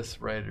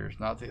Vegas Raiders,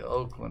 not the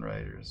Oakland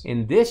Raiders.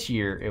 In this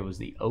year, it was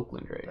the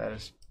Oakland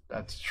Raiders.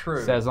 That's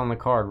true. It says on the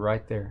card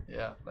right there.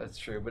 Yeah, that's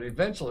true. But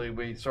eventually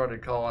we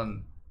started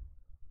calling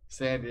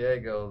San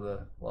Diego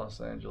the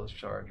Los Angeles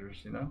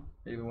Chargers,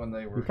 even when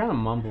they were... You're kind of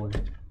mumbling.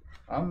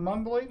 I'm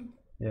mumbling?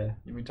 Yeah.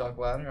 You mean talk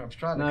louder? I was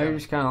trying to... No, you're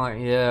just kind of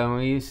like, yeah,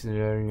 we used to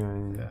do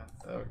it.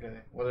 Yeah, okay.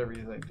 Whatever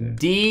you think, dude.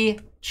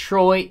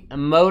 Detroit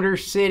Motor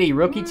City,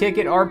 rookie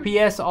ticket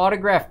RPS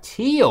autograph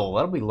teal.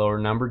 That'll be lower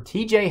numbered.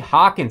 TJ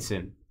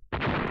Hawkinson.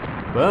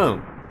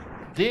 Boom.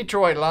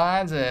 Detroit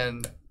Lions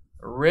and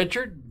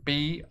Richard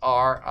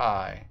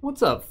B.R.I.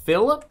 What's up,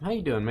 Philip? How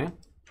you doing, man?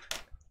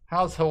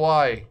 How's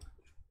Hawaii?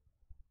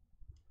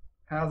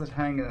 How's it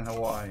hanging in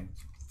Hawaii?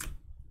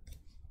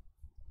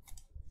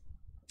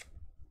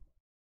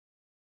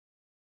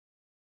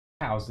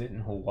 How's it in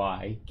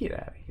Hawaii? Get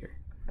out of here.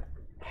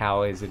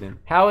 How is it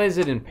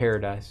in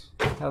paradise?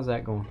 How's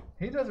that going?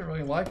 He doesn't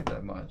really like it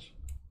that much.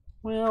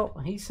 Well,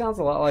 he sounds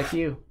a lot like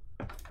you.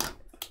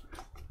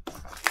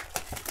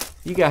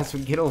 You guys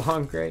would get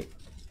along great.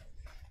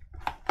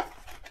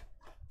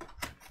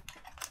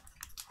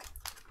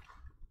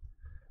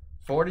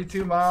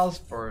 $42 miles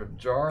for a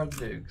jar of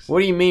Dukes. What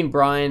do you mean,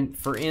 Brian?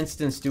 For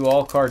instance, do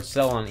all cards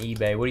sell on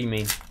eBay? What do you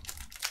mean?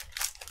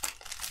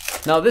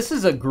 Now, this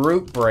is a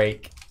group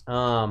break.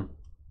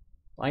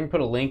 I can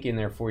put a link in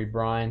there for you,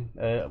 Brian.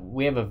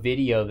 We have a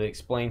video that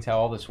explains how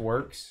all this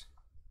works.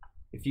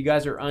 If you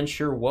guys are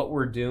unsure what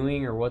we're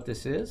doing or what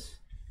this is,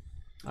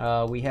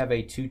 we have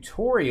a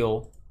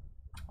tutorial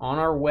on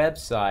our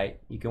website.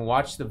 You can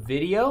watch the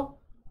video.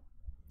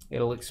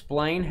 It'll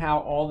explain how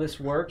all this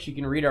works. You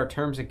can read our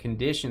terms and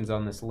conditions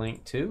on this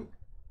link too.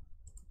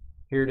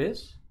 Here it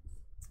is.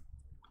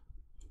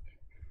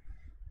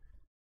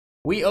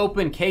 We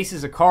open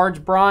cases of cards,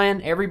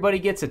 Brian. Everybody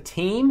gets a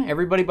team.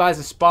 Everybody buys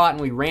a spot, and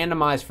we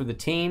randomize for the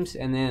teams.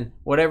 And then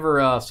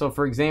whatever, so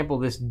for example,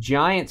 this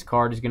Giants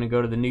card is going to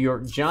go to the New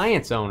York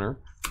Giants owner,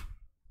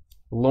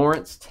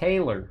 Lawrence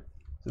Taylor.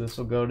 So this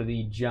will go to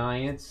the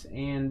Giants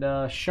and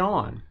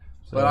Sean.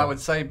 So, but I would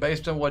say,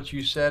 based on what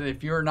you said,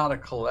 if you're not a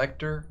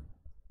collector,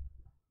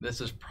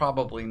 this is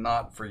probably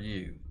not for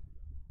you.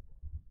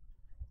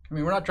 I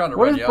mean, we're not trying to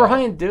run you off. What is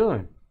Brian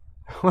doing?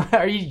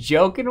 Are you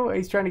joking?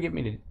 He's trying to get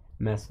me to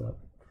mess up.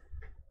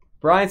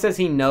 Brian says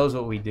he knows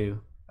what we do.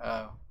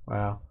 Oh.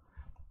 Wow.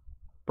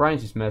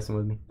 Brian's just messing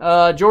with me.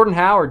 Jordan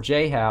Howard,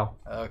 J. Howe.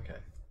 Okay.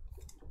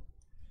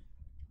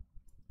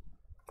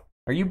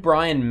 Are you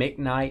Brian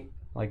McKnight,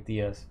 like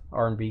the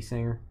R&B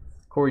singer?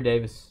 Corey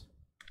Davis.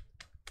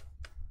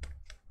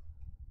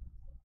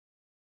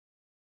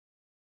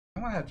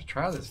 I'm going to have to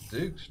try this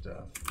Duke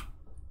stuff.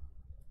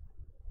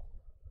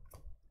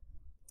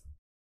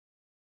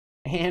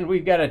 And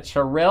we've got a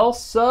Terrell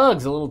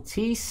Suggs, a little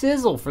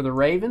T-Sizzle for the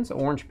Ravens,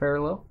 orange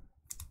parallel.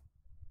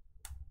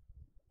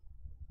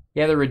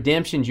 Yeah, the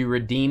redemptions, you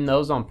redeem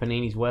those on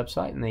Panini's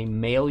website, and they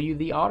mail you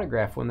the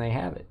autograph when they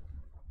have it.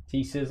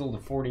 T-Sizzle to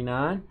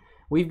 49.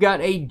 We've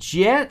got a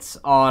Jets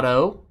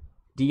auto,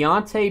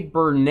 Deontay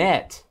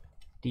Burnett.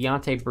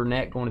 Deontay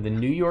Burnett going to the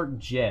New York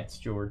Jets,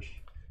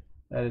 George.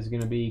 That is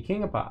going to be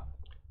King of Pop.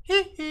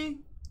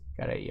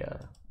 Got a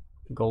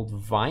gold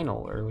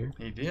vinyl earlier.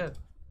 He did.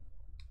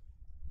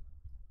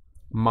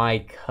 My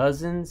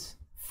cousin's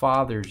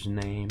father's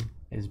name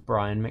is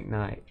Brian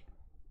McKnight.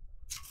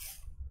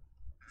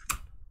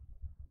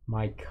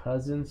 My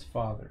cousin's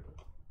father.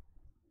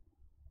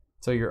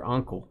 So your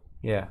uncle.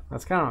 Yeah,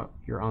 that's kind of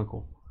your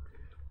uncle.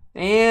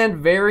 And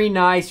very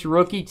nice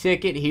rookie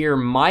ticket here.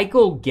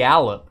 Michael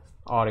Gallup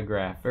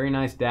autograph. Very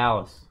nice,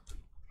 Dallas.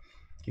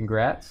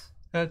 Congrats.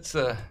 That's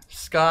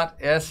Scott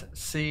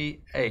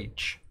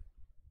S.C.H.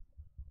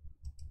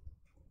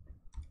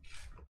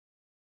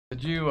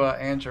 Did you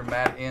answer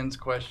Matt N's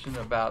question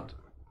about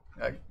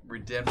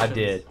redemption? I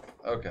did.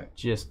 Okay.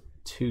 Just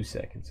 2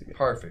 seconds ago.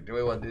 Perfect.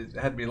 It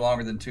had to be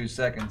longer than 2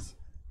 seconds,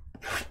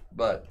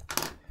 but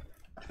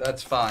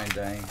that's fine,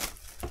 Dane.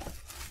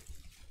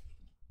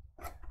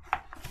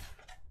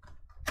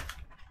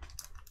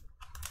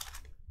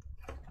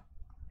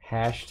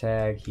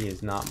 Hashtag he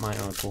is not my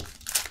uncle.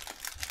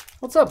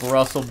 What's up,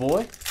 Russell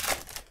boy?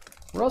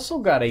 Russell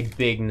got a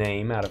big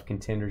name out of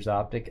Contenders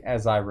Optic,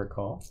 as I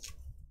recall.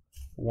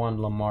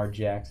 One Lamar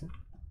Jackson.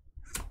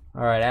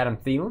 All right, Adam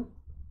Thielen.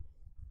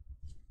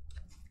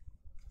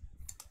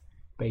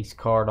 Base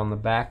card on the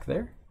back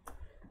there.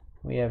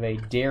 We have a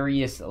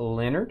Darius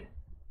Leonard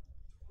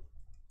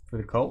for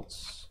the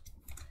Colts.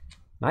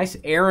 Nice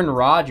Aaron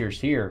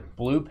Rodgers here.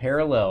 Blue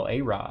parallel,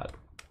 A-Rod.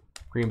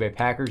 Green Bay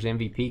Packers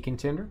MVP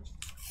contender.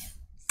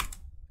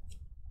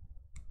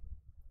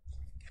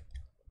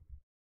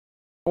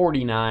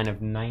 49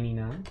 of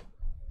 99.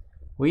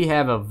 We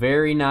have a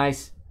very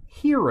nice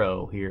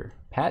hero here.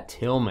 Pat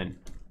Tillman.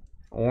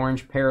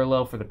 Orange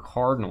parallel for the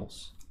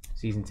Cardinals.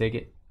 Season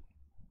ticket.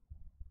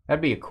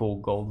 That'd be a cool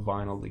gold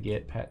vinyl to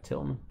get, Pat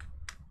Tillman.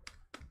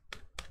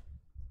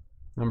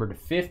 Number to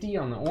 50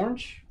 on the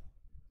orange.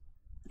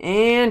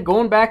 And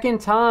going back in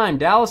time,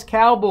 Dallas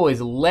Cowboys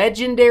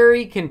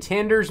legendary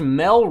contenders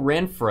Mel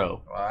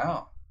Renfro.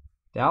 Wow.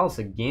 Dallas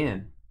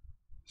again.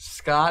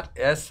 Scott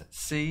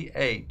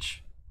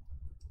SCH.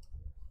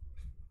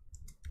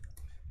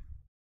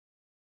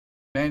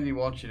 Andy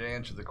wants you to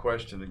answer the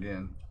question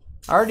again.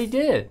 I already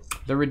did.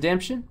 The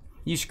redemption.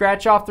 You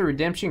scratch off the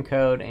redemption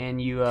code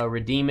and you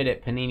redeem it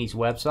at Panini's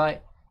website.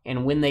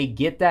 And when they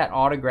get that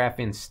autograph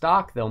in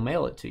stock, they'll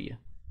mail it to you.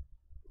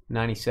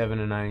 97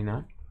 and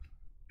 99.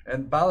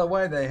 And by the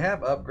way, they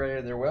have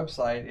upgraded their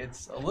website.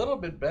 It's a little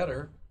bit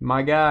better.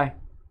 My guy.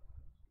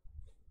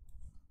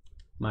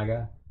 My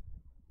guy.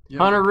 Yep.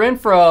 Hunter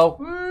Renfro.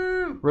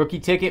 Woo! Rookie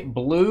ticket,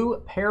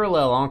 blue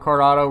parallel on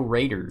card auto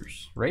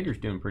Raiders. Raiders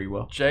doing pretty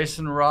well.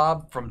 Jason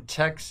Robb from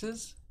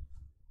Texas.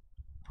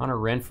 Hunter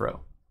Renfro.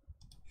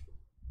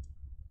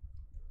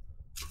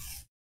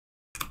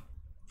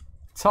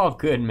 It's all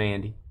good,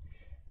 Mandy.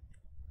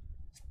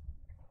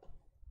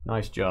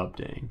 Nice job,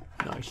 Dane.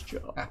 Nice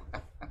job.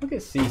 Look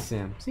at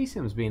C-Sim.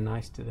 C-Sim's being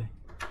nice today.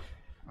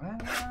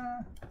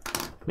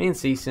 Me and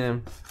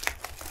C-Sim,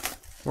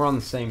 we're on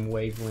the same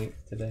wavelength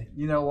today.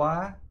 You know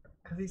why?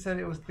 Because he said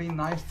it was Be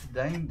Nice to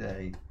Dane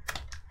Day.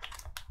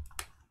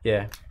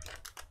 Yeah.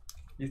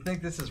 You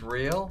think this is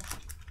real?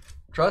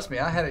 Trust me,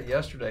 I had it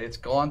yesterday. It's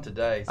gone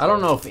today. So I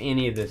don't know if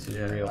any of this is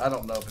real. I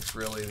don't know if it's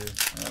real either.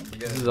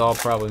 This is all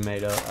probably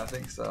made up. I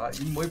think so.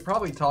 We're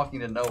probably talking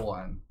to no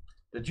one.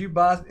 Did you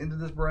buy into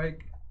this break?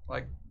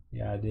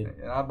 Yeah, I did.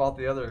 And I bought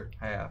the other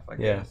half, I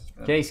guess.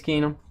 Case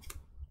Keenum.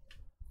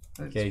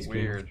 It's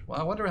weird. Well,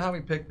 I wonder how we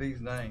picked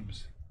these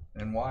names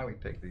and why we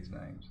picked these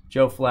names.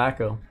 Joe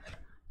Flacco.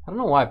 I don't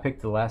know why I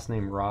picked the last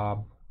name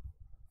Rob.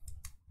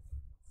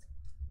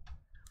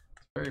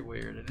 Very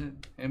weird, isn't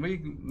it? And we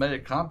made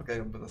it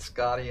complicated with a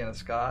Scotty and a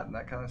Scott and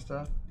that kind of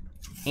stuff.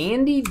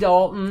 Andy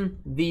Dalton,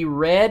 the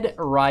red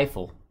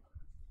rifle.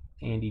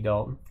 Andy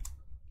Dalton.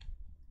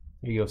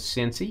 There you go,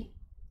 Cincy.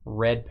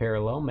 Red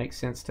parallel, makes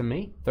sense to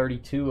me.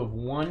 32 of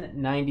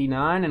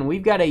 199. And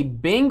we've got a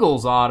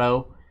Bengals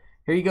auto.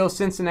 Here you go,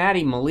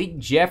 Cincinnati. Malik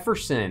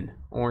Jefferson.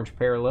 Orange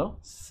parallel.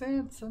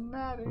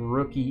 Cincinnati.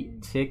 Rookie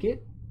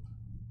ticket.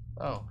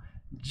 Oh,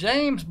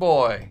 James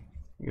boy.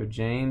 Here you go,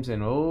 James.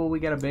 And oh,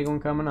 we got a big one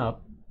coming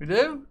up. We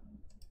do?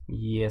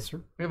 Yes,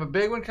 sir. We have a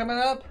big one coming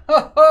up?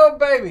 Oh,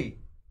 baby.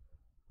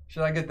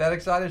 Should I get that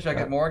excited? Should I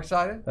get more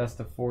excited? That's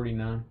the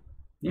 49.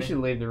 You should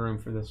leave the room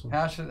for this one.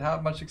 How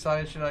much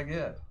excited should I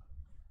get?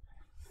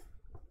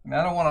 I mean,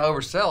 I don't want to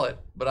oversell it,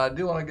 but I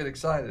do want to get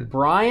excited.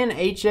 Brian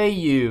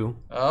H.A.U.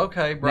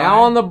 Okay, Brian.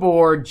 Now on the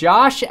board,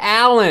 Josh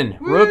Allen.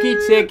 Woo! Rookie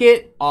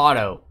ticket,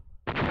 auto.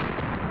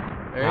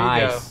 There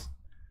you go.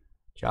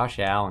 Josh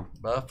Allen.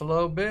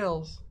 Buffalo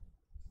Bills.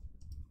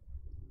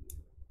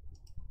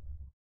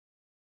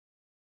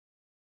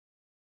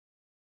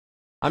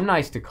 I'm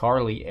nice to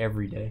Carly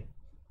every day.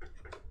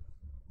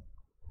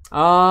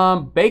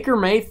 Baker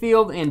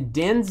Mayfield and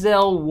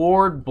Denzel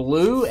Ward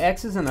blue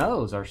X's and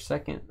O's. Our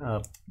second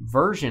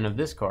version of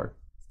this card.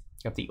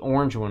 Got the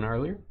orange one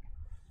earlier.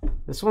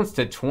 This one's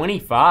to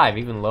 25,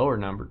 even lower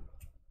numbered.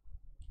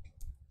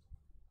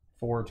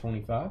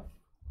 425.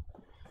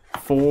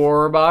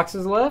 4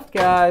 boxes left,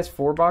 guys.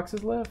 4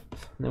 boxes left.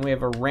 And then we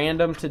have a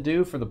random to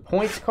do for the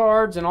points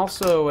cards and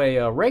also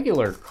a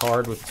regular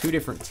card with 2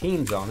 different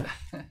teams on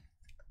it.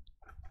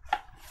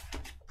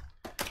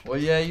 Well,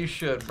 yeah, you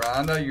should,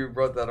 Brian. I know you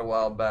wrote that a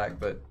while back,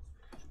 but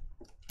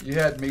you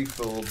had me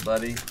fooled,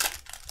 buddy.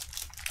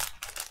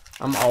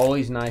 I'm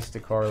always nice to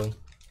Carly.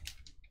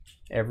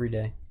 Every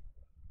day.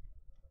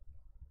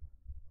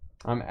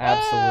 I'm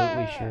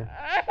absolutely sure.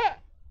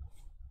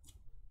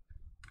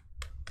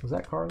 Was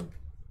that Carly?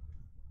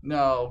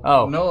 No.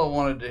 Oh. Noah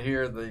wanted to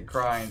hear the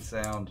crying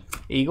sound.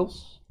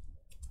 Eagles.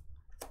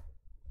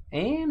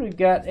 And we've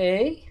got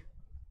a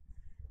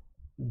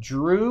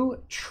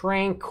Drew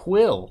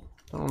Tranquill.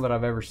 I don't know that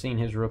I've ever seen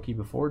his rookie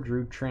before.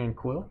 Drew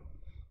Tranquill.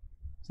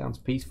 Sounds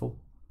peaceful.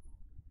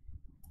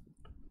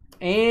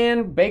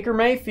 And Baker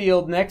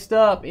Mayfield next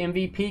up.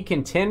 MVP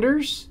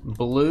Contenders.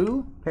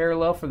 Blue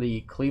parallel for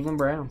the Cleveland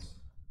Browns.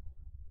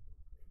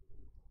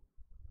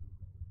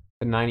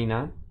 The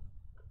 99.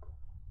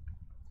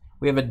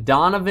 We have a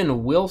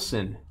Donovan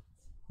Wilson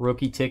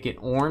rookie ticket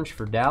orange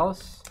for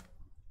Dallas.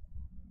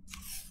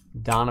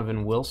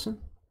 Donovan Wilson.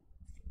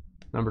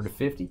 Number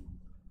 /50.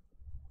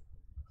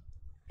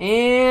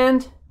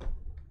 And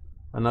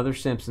another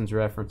Simpsons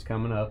reference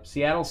coming up.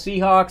 Seattle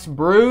Seahawks,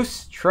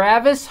 Bruce,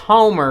 Travis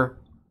Homer.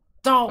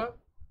 Oh.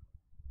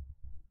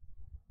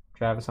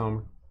 Travis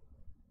Homer.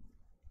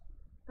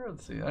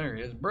 Let's see. There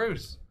he is.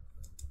 Bruce.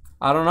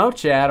 I don't know,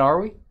 Chad.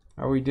 Are we?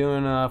 Are we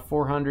doing a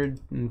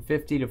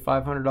 $450 to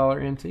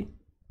 $500 MT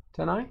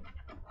tonight?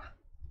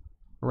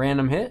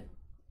 Random hit.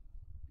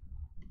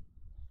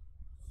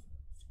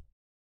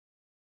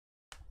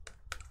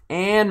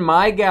 And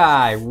my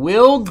guy,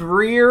 Will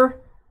Greer,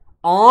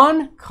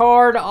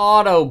 on-card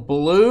auto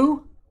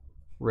blue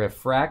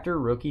refractor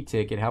rookie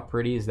ticket. How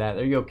pretty is that?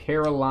 There you go,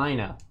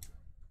 Carolina.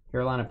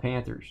 Carolina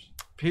Panthers.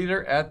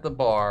 Peter at the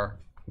bar.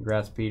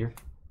 Congrats, Peter.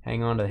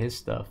 Hang on to his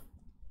stuff.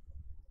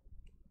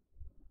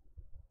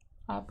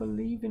 I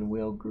believe in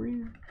Will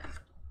Greer.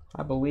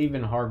 I believe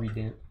in Harvey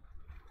Dent.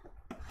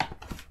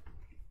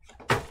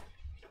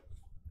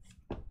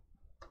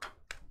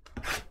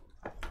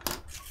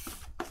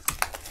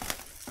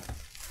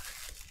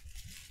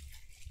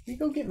 You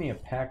go get me a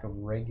pack of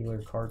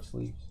regular card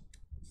sleeves.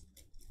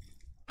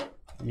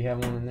 You have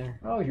one in there?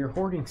 Oh, you're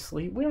hoarding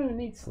sleeves. We don't even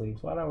need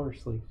sleeves. Why'd I order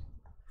sleeves?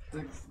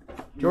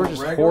 George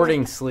is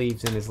hoarding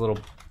sleeves in his little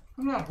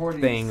I'm not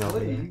hoarding thing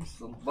sleeves,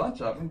 a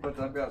bunch of them, but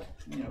I've got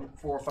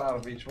 4 or 5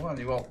 of each one.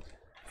 You won't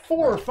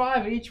 4 or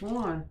 5 each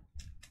one.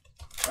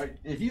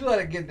 If you let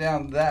it get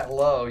down that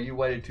low, you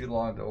waited too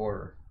long to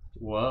order.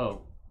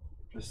 Whoa.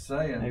 Just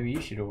saying. Maybe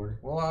you should order.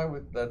 Well, I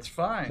would. That's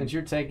fine. Since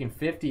you're taking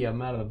 50 of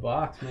them out of the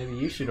box, maybe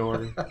you should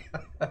order.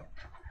 How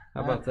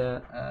about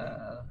that?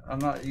 I'm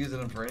not using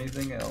them for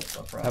anything else.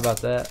 I promise. How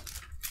about that?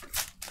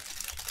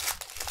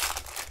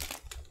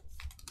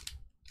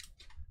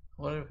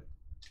 What?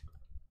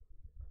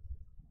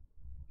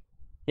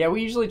 Yeah,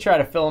 we usually try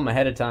to fill them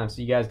ahead of time so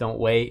you guys don't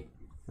wait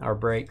our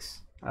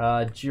breaks.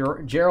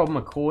 Gerald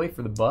McCoy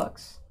for the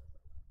Bucks.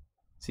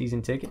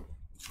 Season ticket.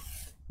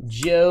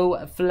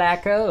 Joe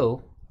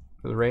Flacco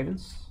for the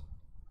Ravens.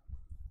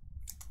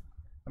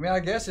 I mean,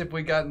 I guess if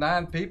we got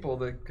 9 people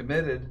that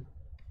committed.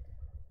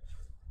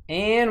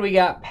 And we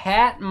got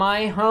Pat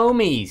My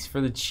Homies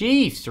for the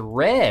Chiefs.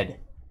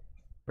 Red.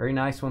 Very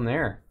nice one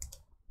there.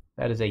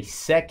 That is a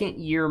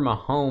second-year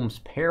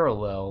Mahomes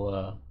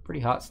parallel.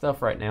 Pretty hot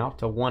stuff right now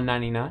to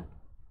 $199.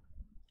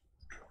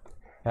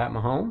 Pat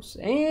Mahomes.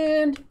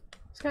 And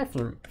this guy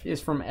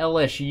is from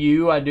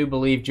LSU, I do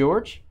believe,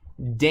 George.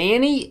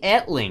 Danny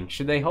Etling.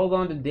 Should they hold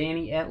on to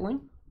Danny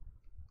Etling?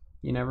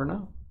 You never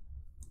know.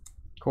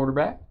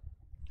 Quarterback.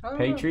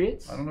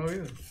 Patriots. I don't know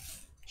either.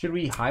 Should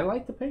we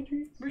highlight the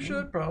Patriots? We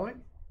should probably.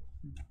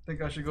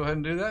 Think I should go ahead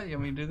and do that? You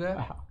want me to do that?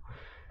 Wow.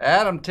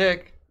 Adam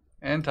Tick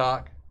and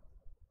Talk.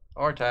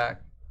 Or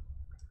Tack.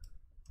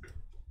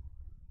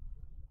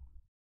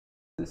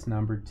 This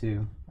number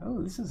 2.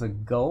 Oh, this is a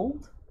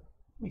gold?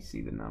 Let me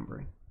see the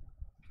numbering.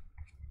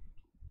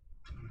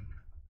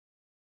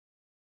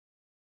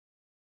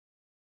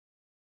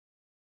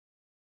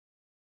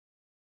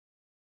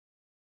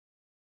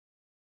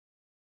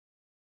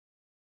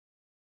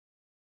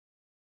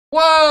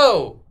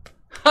 Whoa!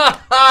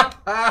 Ha ha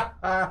ha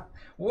ha!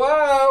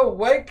 Whoa!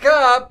 Wake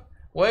up!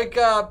 Wake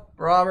up,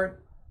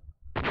 Robert.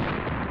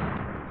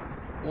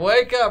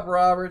 Wake up,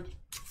 Robert.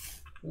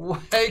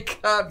 Wake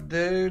up,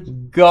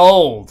 dude.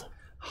 Gold.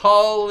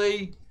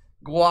 Holy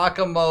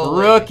guacamole.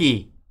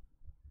 Rookie.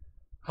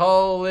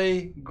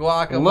 Holy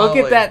guacamole. Look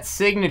at that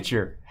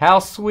signature. How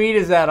sweet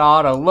is that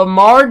auto?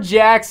 Lamar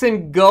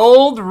Jackson,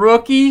 gold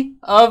rookie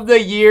of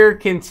the year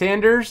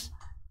contenders.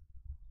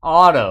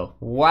 Auto.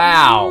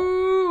 Wow.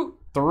 Woo.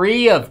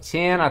 3 of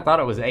 10. I thought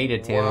it was 8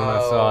 of 10 when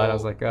I saw it. I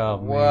was like, oh,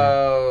 man.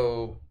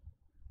 Whoa.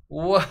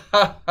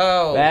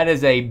 Whoa. That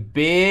is a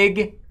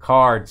big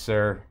card,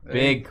 sir.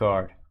 Big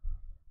card.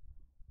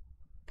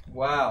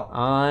 Wow.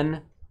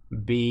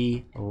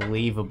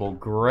 Unbelievable.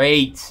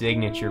 Great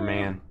signature,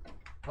 man.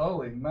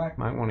 Holy mackerel.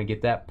 Might want to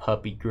get that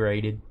puppy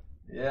graded.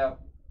 Yeah.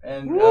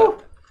 And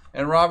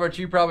Robert,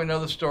 you probably know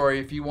the story.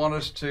 If you want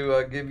us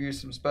to give you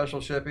some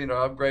special shipping or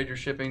upgrade your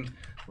shipping,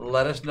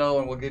 let us know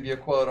and we'll give you a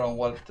quote on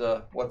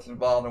what's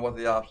involved and what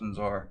the options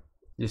are.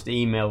 Just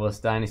email us,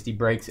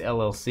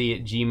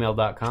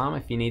 dynastybreaksllc@gmail.com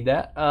if you need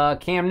that.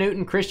 Cam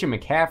Newton, Christian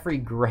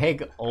McCaffrey,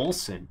 Greg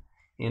Olson.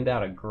 End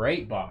out a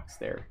great box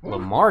there. Woo.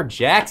 Lamar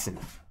Jackson.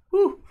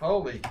 Woo.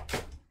 Holy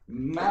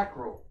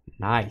mackerel.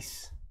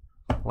 Nice.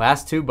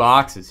 Last 2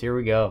 boxes. Here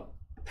we go.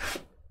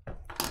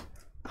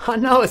 I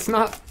know it's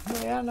not.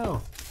 Yeah, I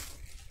know.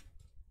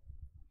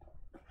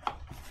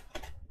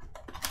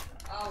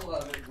 I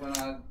love it when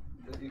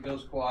it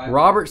goes quiet.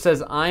 Robert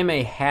says, I'm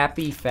a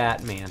happy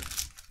fat man.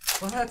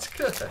 Well, that's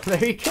good.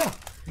 There you go.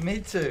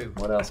 Me too.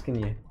 What else can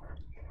you?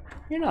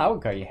 I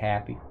would call you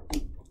happy.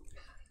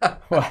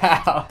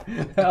 Wow.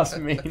 That was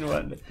mean,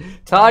 wasn't it?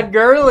 Todd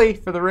Gurley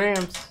for the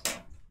Rams.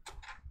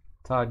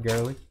 Todd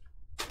Gurley.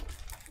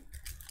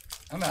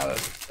 I'm out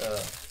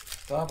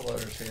of top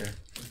loaders here.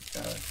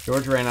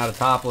 George ran out of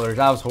top loaders.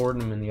 I was hoarding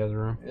them in the other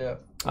room. Yeah.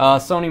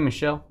 Sony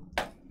Michel.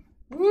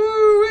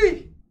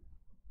 Woo-wee!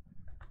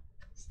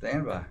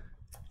 Stand by.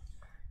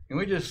 Can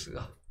we just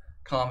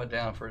calm it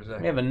down for a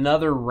second? We have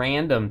another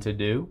random to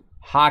do.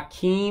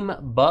 Hakeem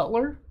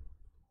Butler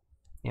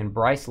and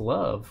Bryce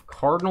Love.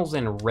 Cardinals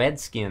and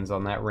Redskins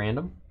on that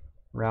random.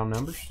 Round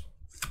numbers.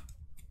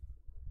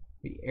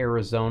 The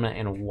Arizona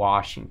and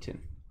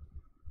Washington.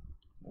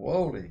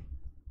 Whoa-ly.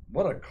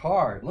 What a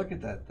card. Look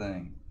at that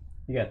thing.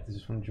 You got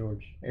this one,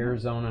 George.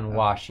 Arizona and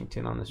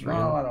Washington on this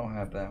random. No, I don't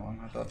have that one.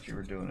 I thought you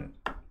were doing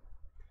it.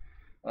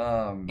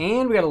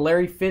 And we got a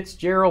Larry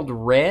Fitzgerald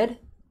red.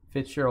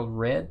 Fitzgerald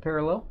red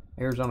parallel.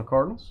 Arizona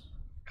Cardinals.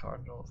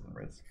 Cardinals and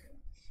Redskins.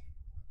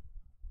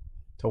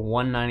 To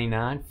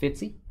 199.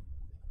 Fitzy.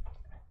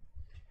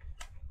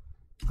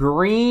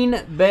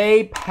 Green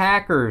Bay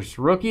Packers.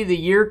 Rookie of the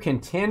Year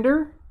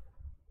contender.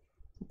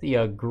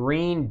 The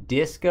green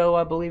disco,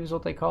 I believe is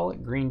what they call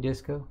it. Green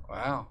disco.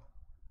 Wow.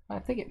 I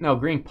think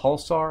green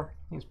pulsar.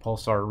 I think it's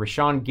pulsar.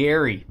 Rashawn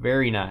Gary.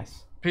 Very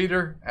nice.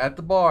 Peter at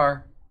the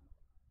bar.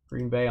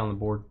 Green Bay on the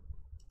board.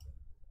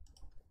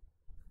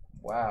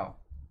 Wow.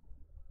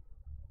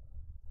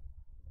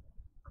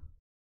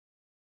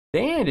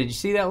 Dan, did you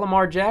see that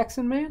Lamar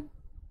Jackson, man?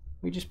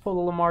 We just pulled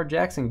a Lamar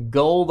Jackson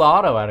gold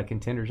auto out of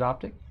Contenders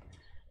Optic.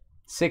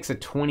 6 of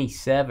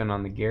 27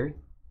 on the Gary.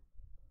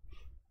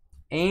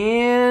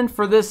 And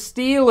for the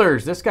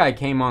Steelers, this guy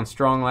came on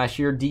strong last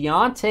year.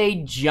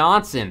 Deontay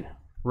Johnson,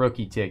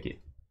 rookie ticket.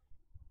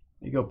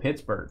 There you go,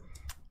 Pittsburgh.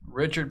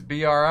 Richard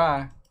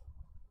B.R.I.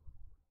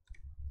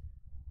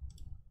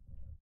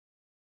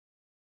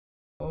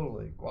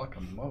 Holy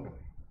guacamole.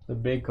 The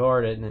big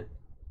card, isn't it?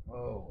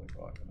 Holy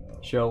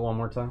guacamole. Show it one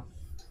more time.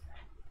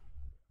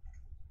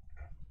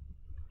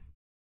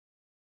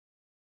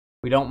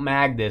 We don't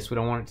mag this. We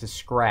don't want it to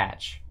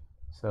scratch.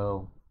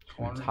 So,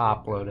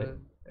 top load it.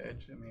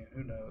 Edge, I mean,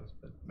 who knows?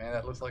 But, man,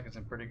 that looks like it's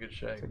in pretty good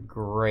shape. It's a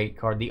great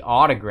card. The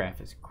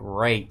autograph is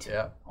great.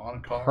 Yeah,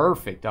 on card.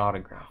 Perfect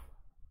autograph.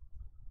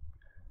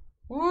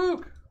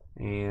 Woo!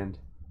 And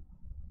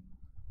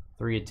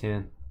 3 of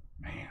 10.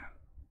 Man.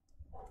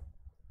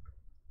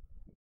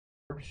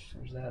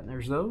 There's that and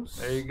there's those.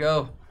 There you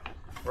go.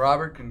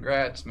 Robert,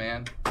 congrats,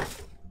 man.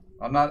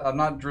 I'm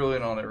not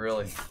drooling on it,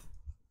 really.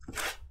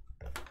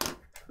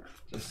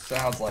 Just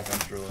sounds like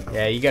I'm drooling.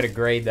 Yeah, you got to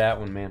grade that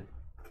one, man.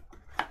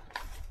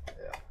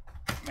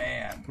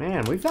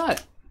 Man, we've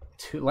got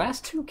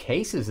last two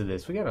cases of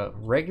this. We got a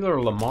regular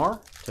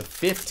LAMAR to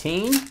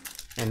 15,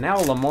 and now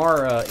a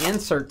LAMAR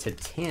insert to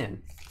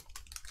 10.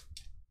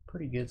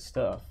 Pretty good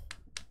stuff.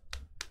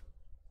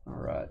 All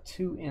right,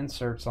 2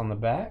 inserts on the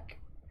back,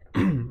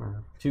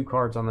 or 2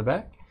 cards on the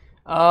back.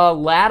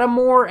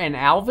 Lattimore and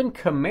Alvin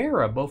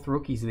Kamara, both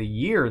rookies of the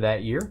year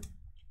that year.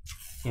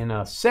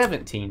 In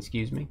 17,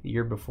 excuse me, the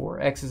year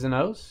before. X's and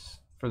O's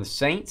for the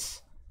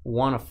Saints,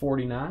 1 of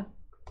 49.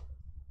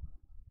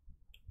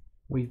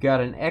 We've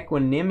got an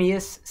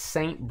Equanimous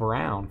St.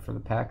 Brown for the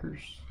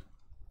Packers.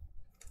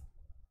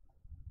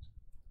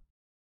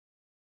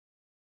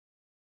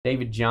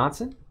 David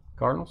Johnson,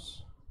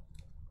 Cardinals.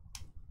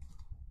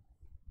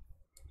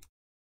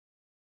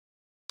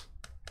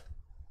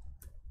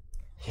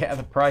 Yeah,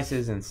 the price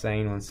is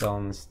insane when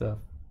selling this stuff.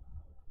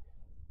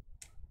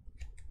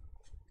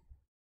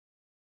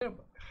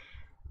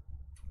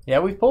 Yeah,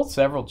 we've pulled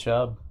several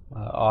Chubb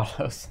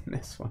autos in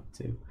this one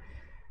too.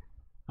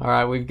 All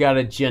right, we've got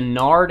a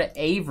Jannard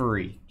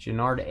Avery.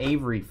 Jannard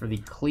Avery for the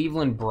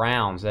Cleveland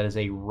Browns. That is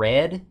a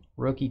red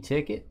rookie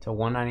ticket to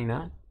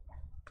 199.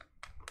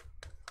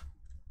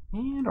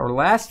 And our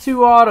last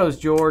 2 autos,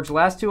 George.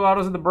 Last 2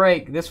 autos of the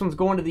break. This one's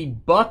going to the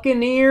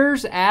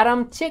Buccaneers.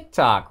 Adam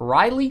TikTok.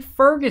 Riley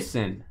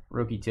Ferguson,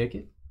 rookie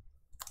ticket.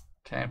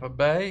 Tampa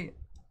Bay.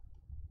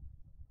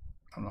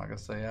 I'm not going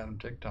to say Adam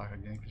TikTok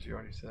again because you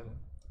already said it.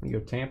 We go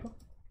Tampa.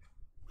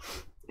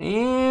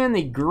 And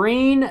the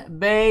Green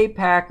Bay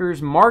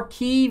Packers,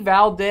 Marquis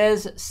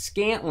Valdez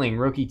Scantling,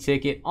 rookie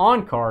ticket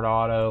on card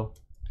auto,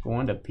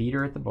 going to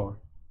Peter at the bar.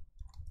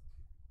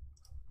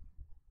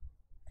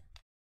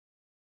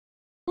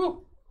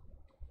 Woo.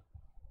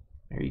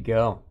 There you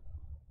go.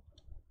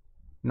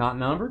 Not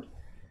numbered.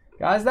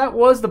 Guys, that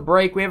was the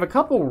break. We have a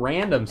couple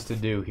randoms to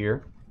do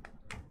here.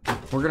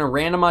 We're going to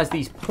randomize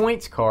these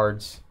points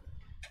cards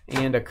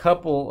and a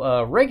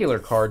couple regular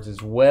cards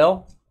as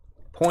well.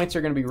 Points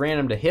are going to be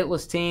random to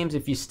hitless teams.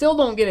 If you still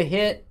don't get a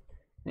hit,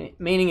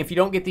 meaning if you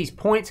don't get these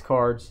points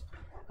cards,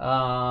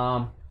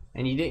 and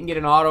you didn't get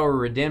an auto or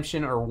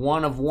redemption or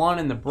 1 of 1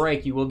 in the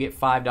break, you will get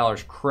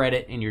 $5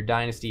 credit in your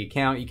Dynasty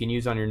account you can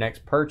use on your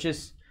next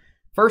purchase.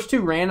 First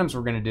 2 randoms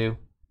we're going to do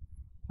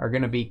are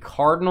going to be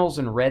Cardinals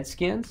and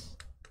Redskins,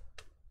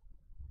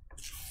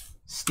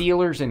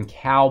 Steelers and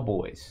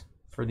Cowboys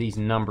for these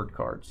numbered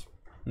cards.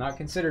 Not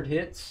considered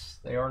hits.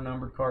 They are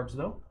numbered cards,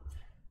 though.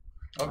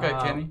 Okay,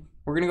 Kenny.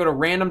 We're going to go to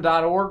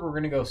random.org. We're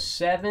going to go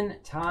 7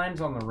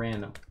 times on the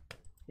random.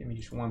 Give me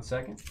just 1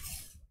 second.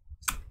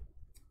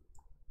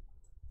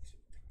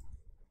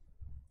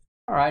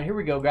 All right, here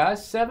we go,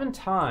 guys. 7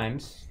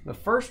 times. The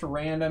first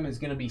random is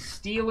going to be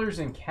Steelers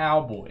and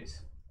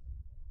Cowboys.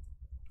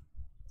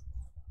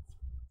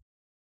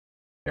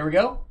 There we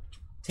go.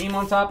 Team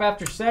on top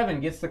after 7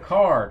 gets the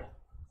card.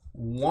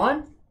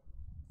 1,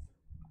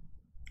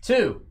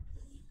 2,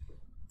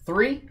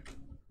 3,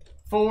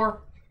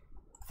 4,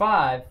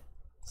 5,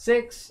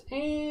 6,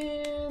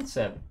 and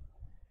 7.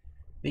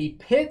 The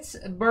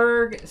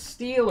Pittsburgh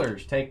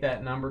Steelers. Take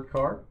that numbered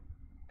card.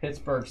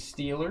 Pittsburgh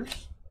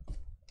Steelers.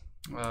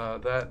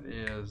 That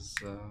is,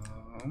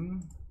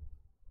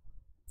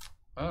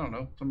 I don't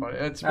know. Somebody.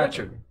 It's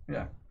Richard.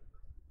 Yeah.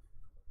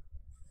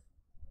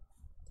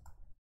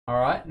 All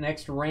right.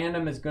 Next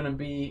random is going to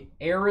be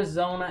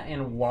Arizona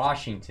and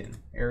Washington.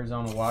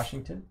 Arizona,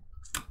 Washington.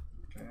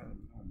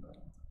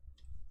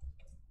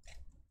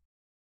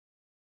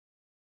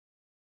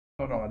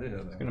 Oh, no, I did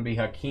have that. It's going to be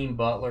Hakeem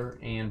Butler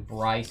and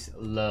Bryce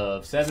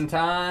Love. 7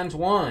 times.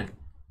 1,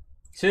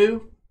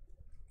 2,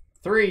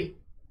 3,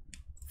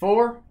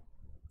 4,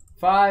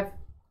 5,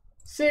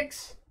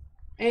 6,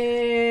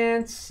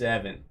 and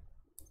 7.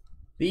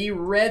 The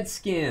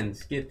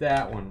Redskins get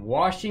that one.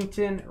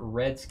 Washington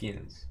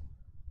Redskins.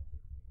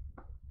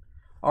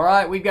 All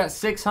right, we've got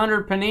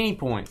 600 Panini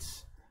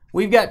points.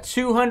 We've got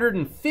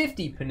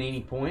 250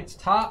 Panini points.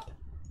 Top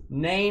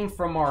name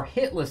from our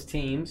hitless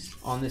teams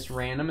on this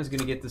random is going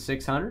to get the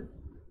 600.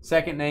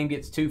 Second name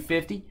gets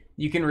 250.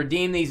 You can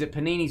redeem these at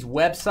Panini's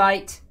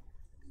website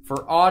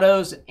for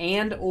autos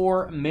and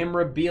or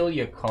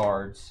memorabilia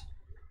cards.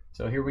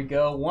 So here we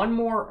go. One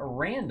more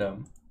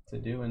random to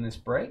do in this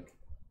break.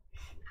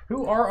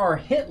 Who are our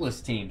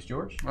hitless teams,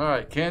 George? All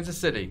right, Kansas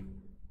City,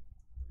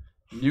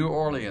 New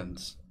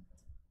Orleans,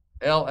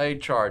 LA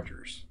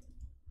Chargers,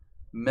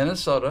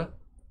 Minnesota,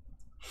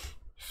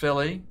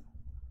 Philly,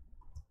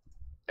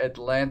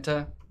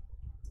 Atlanta,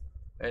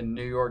 and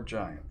New York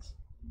Giants.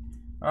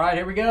 All right,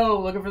 here we go.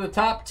 Looking for the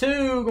top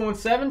 2, going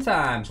 7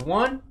 times.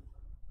 1,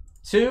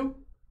 2,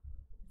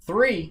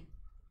 3,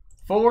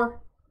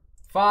 4,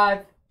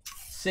 5,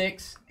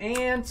 6,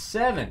 and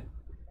 7.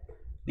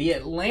 The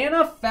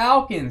Atlanta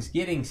Falcons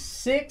getting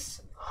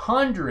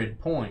 600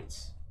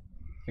 points.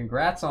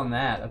 Congrats on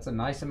that. That's a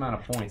nice amount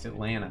of points,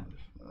 Atlanta.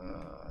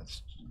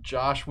 It's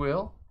Josh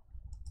Will.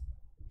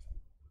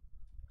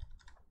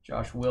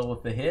 Josh Will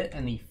with the hit.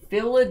 And the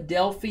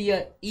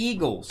Philadelphia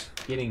Eagles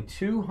getting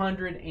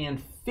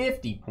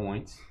 250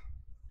 points.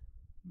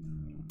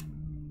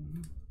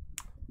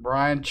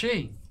 Brian Chi.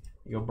 Here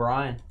you go,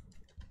 Brian.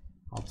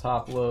 I'll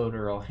top load,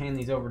 or I'll hand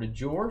these over to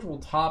George. We'll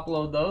top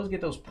load those, get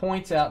those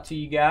points out to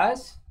you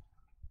guys.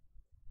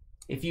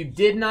 If you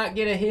did not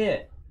get a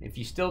hit, if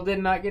you still did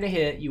not get a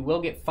hit, you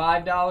will get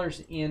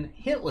 $5 in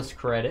hitless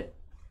credit.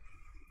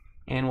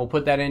 And we'll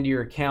put that into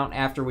your account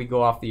after we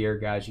go off the air,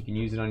 guys. You can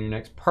use it on your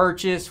next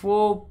purchase.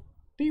 We'll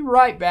be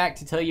right back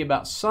to tell you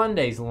about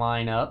Sunday's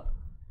lineup.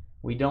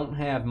 We don't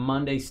have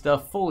Monday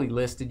stuff fully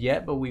listed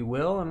yet, but we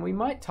will. And we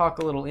might talk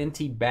a little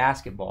NT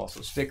basketball,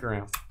 so stick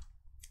around.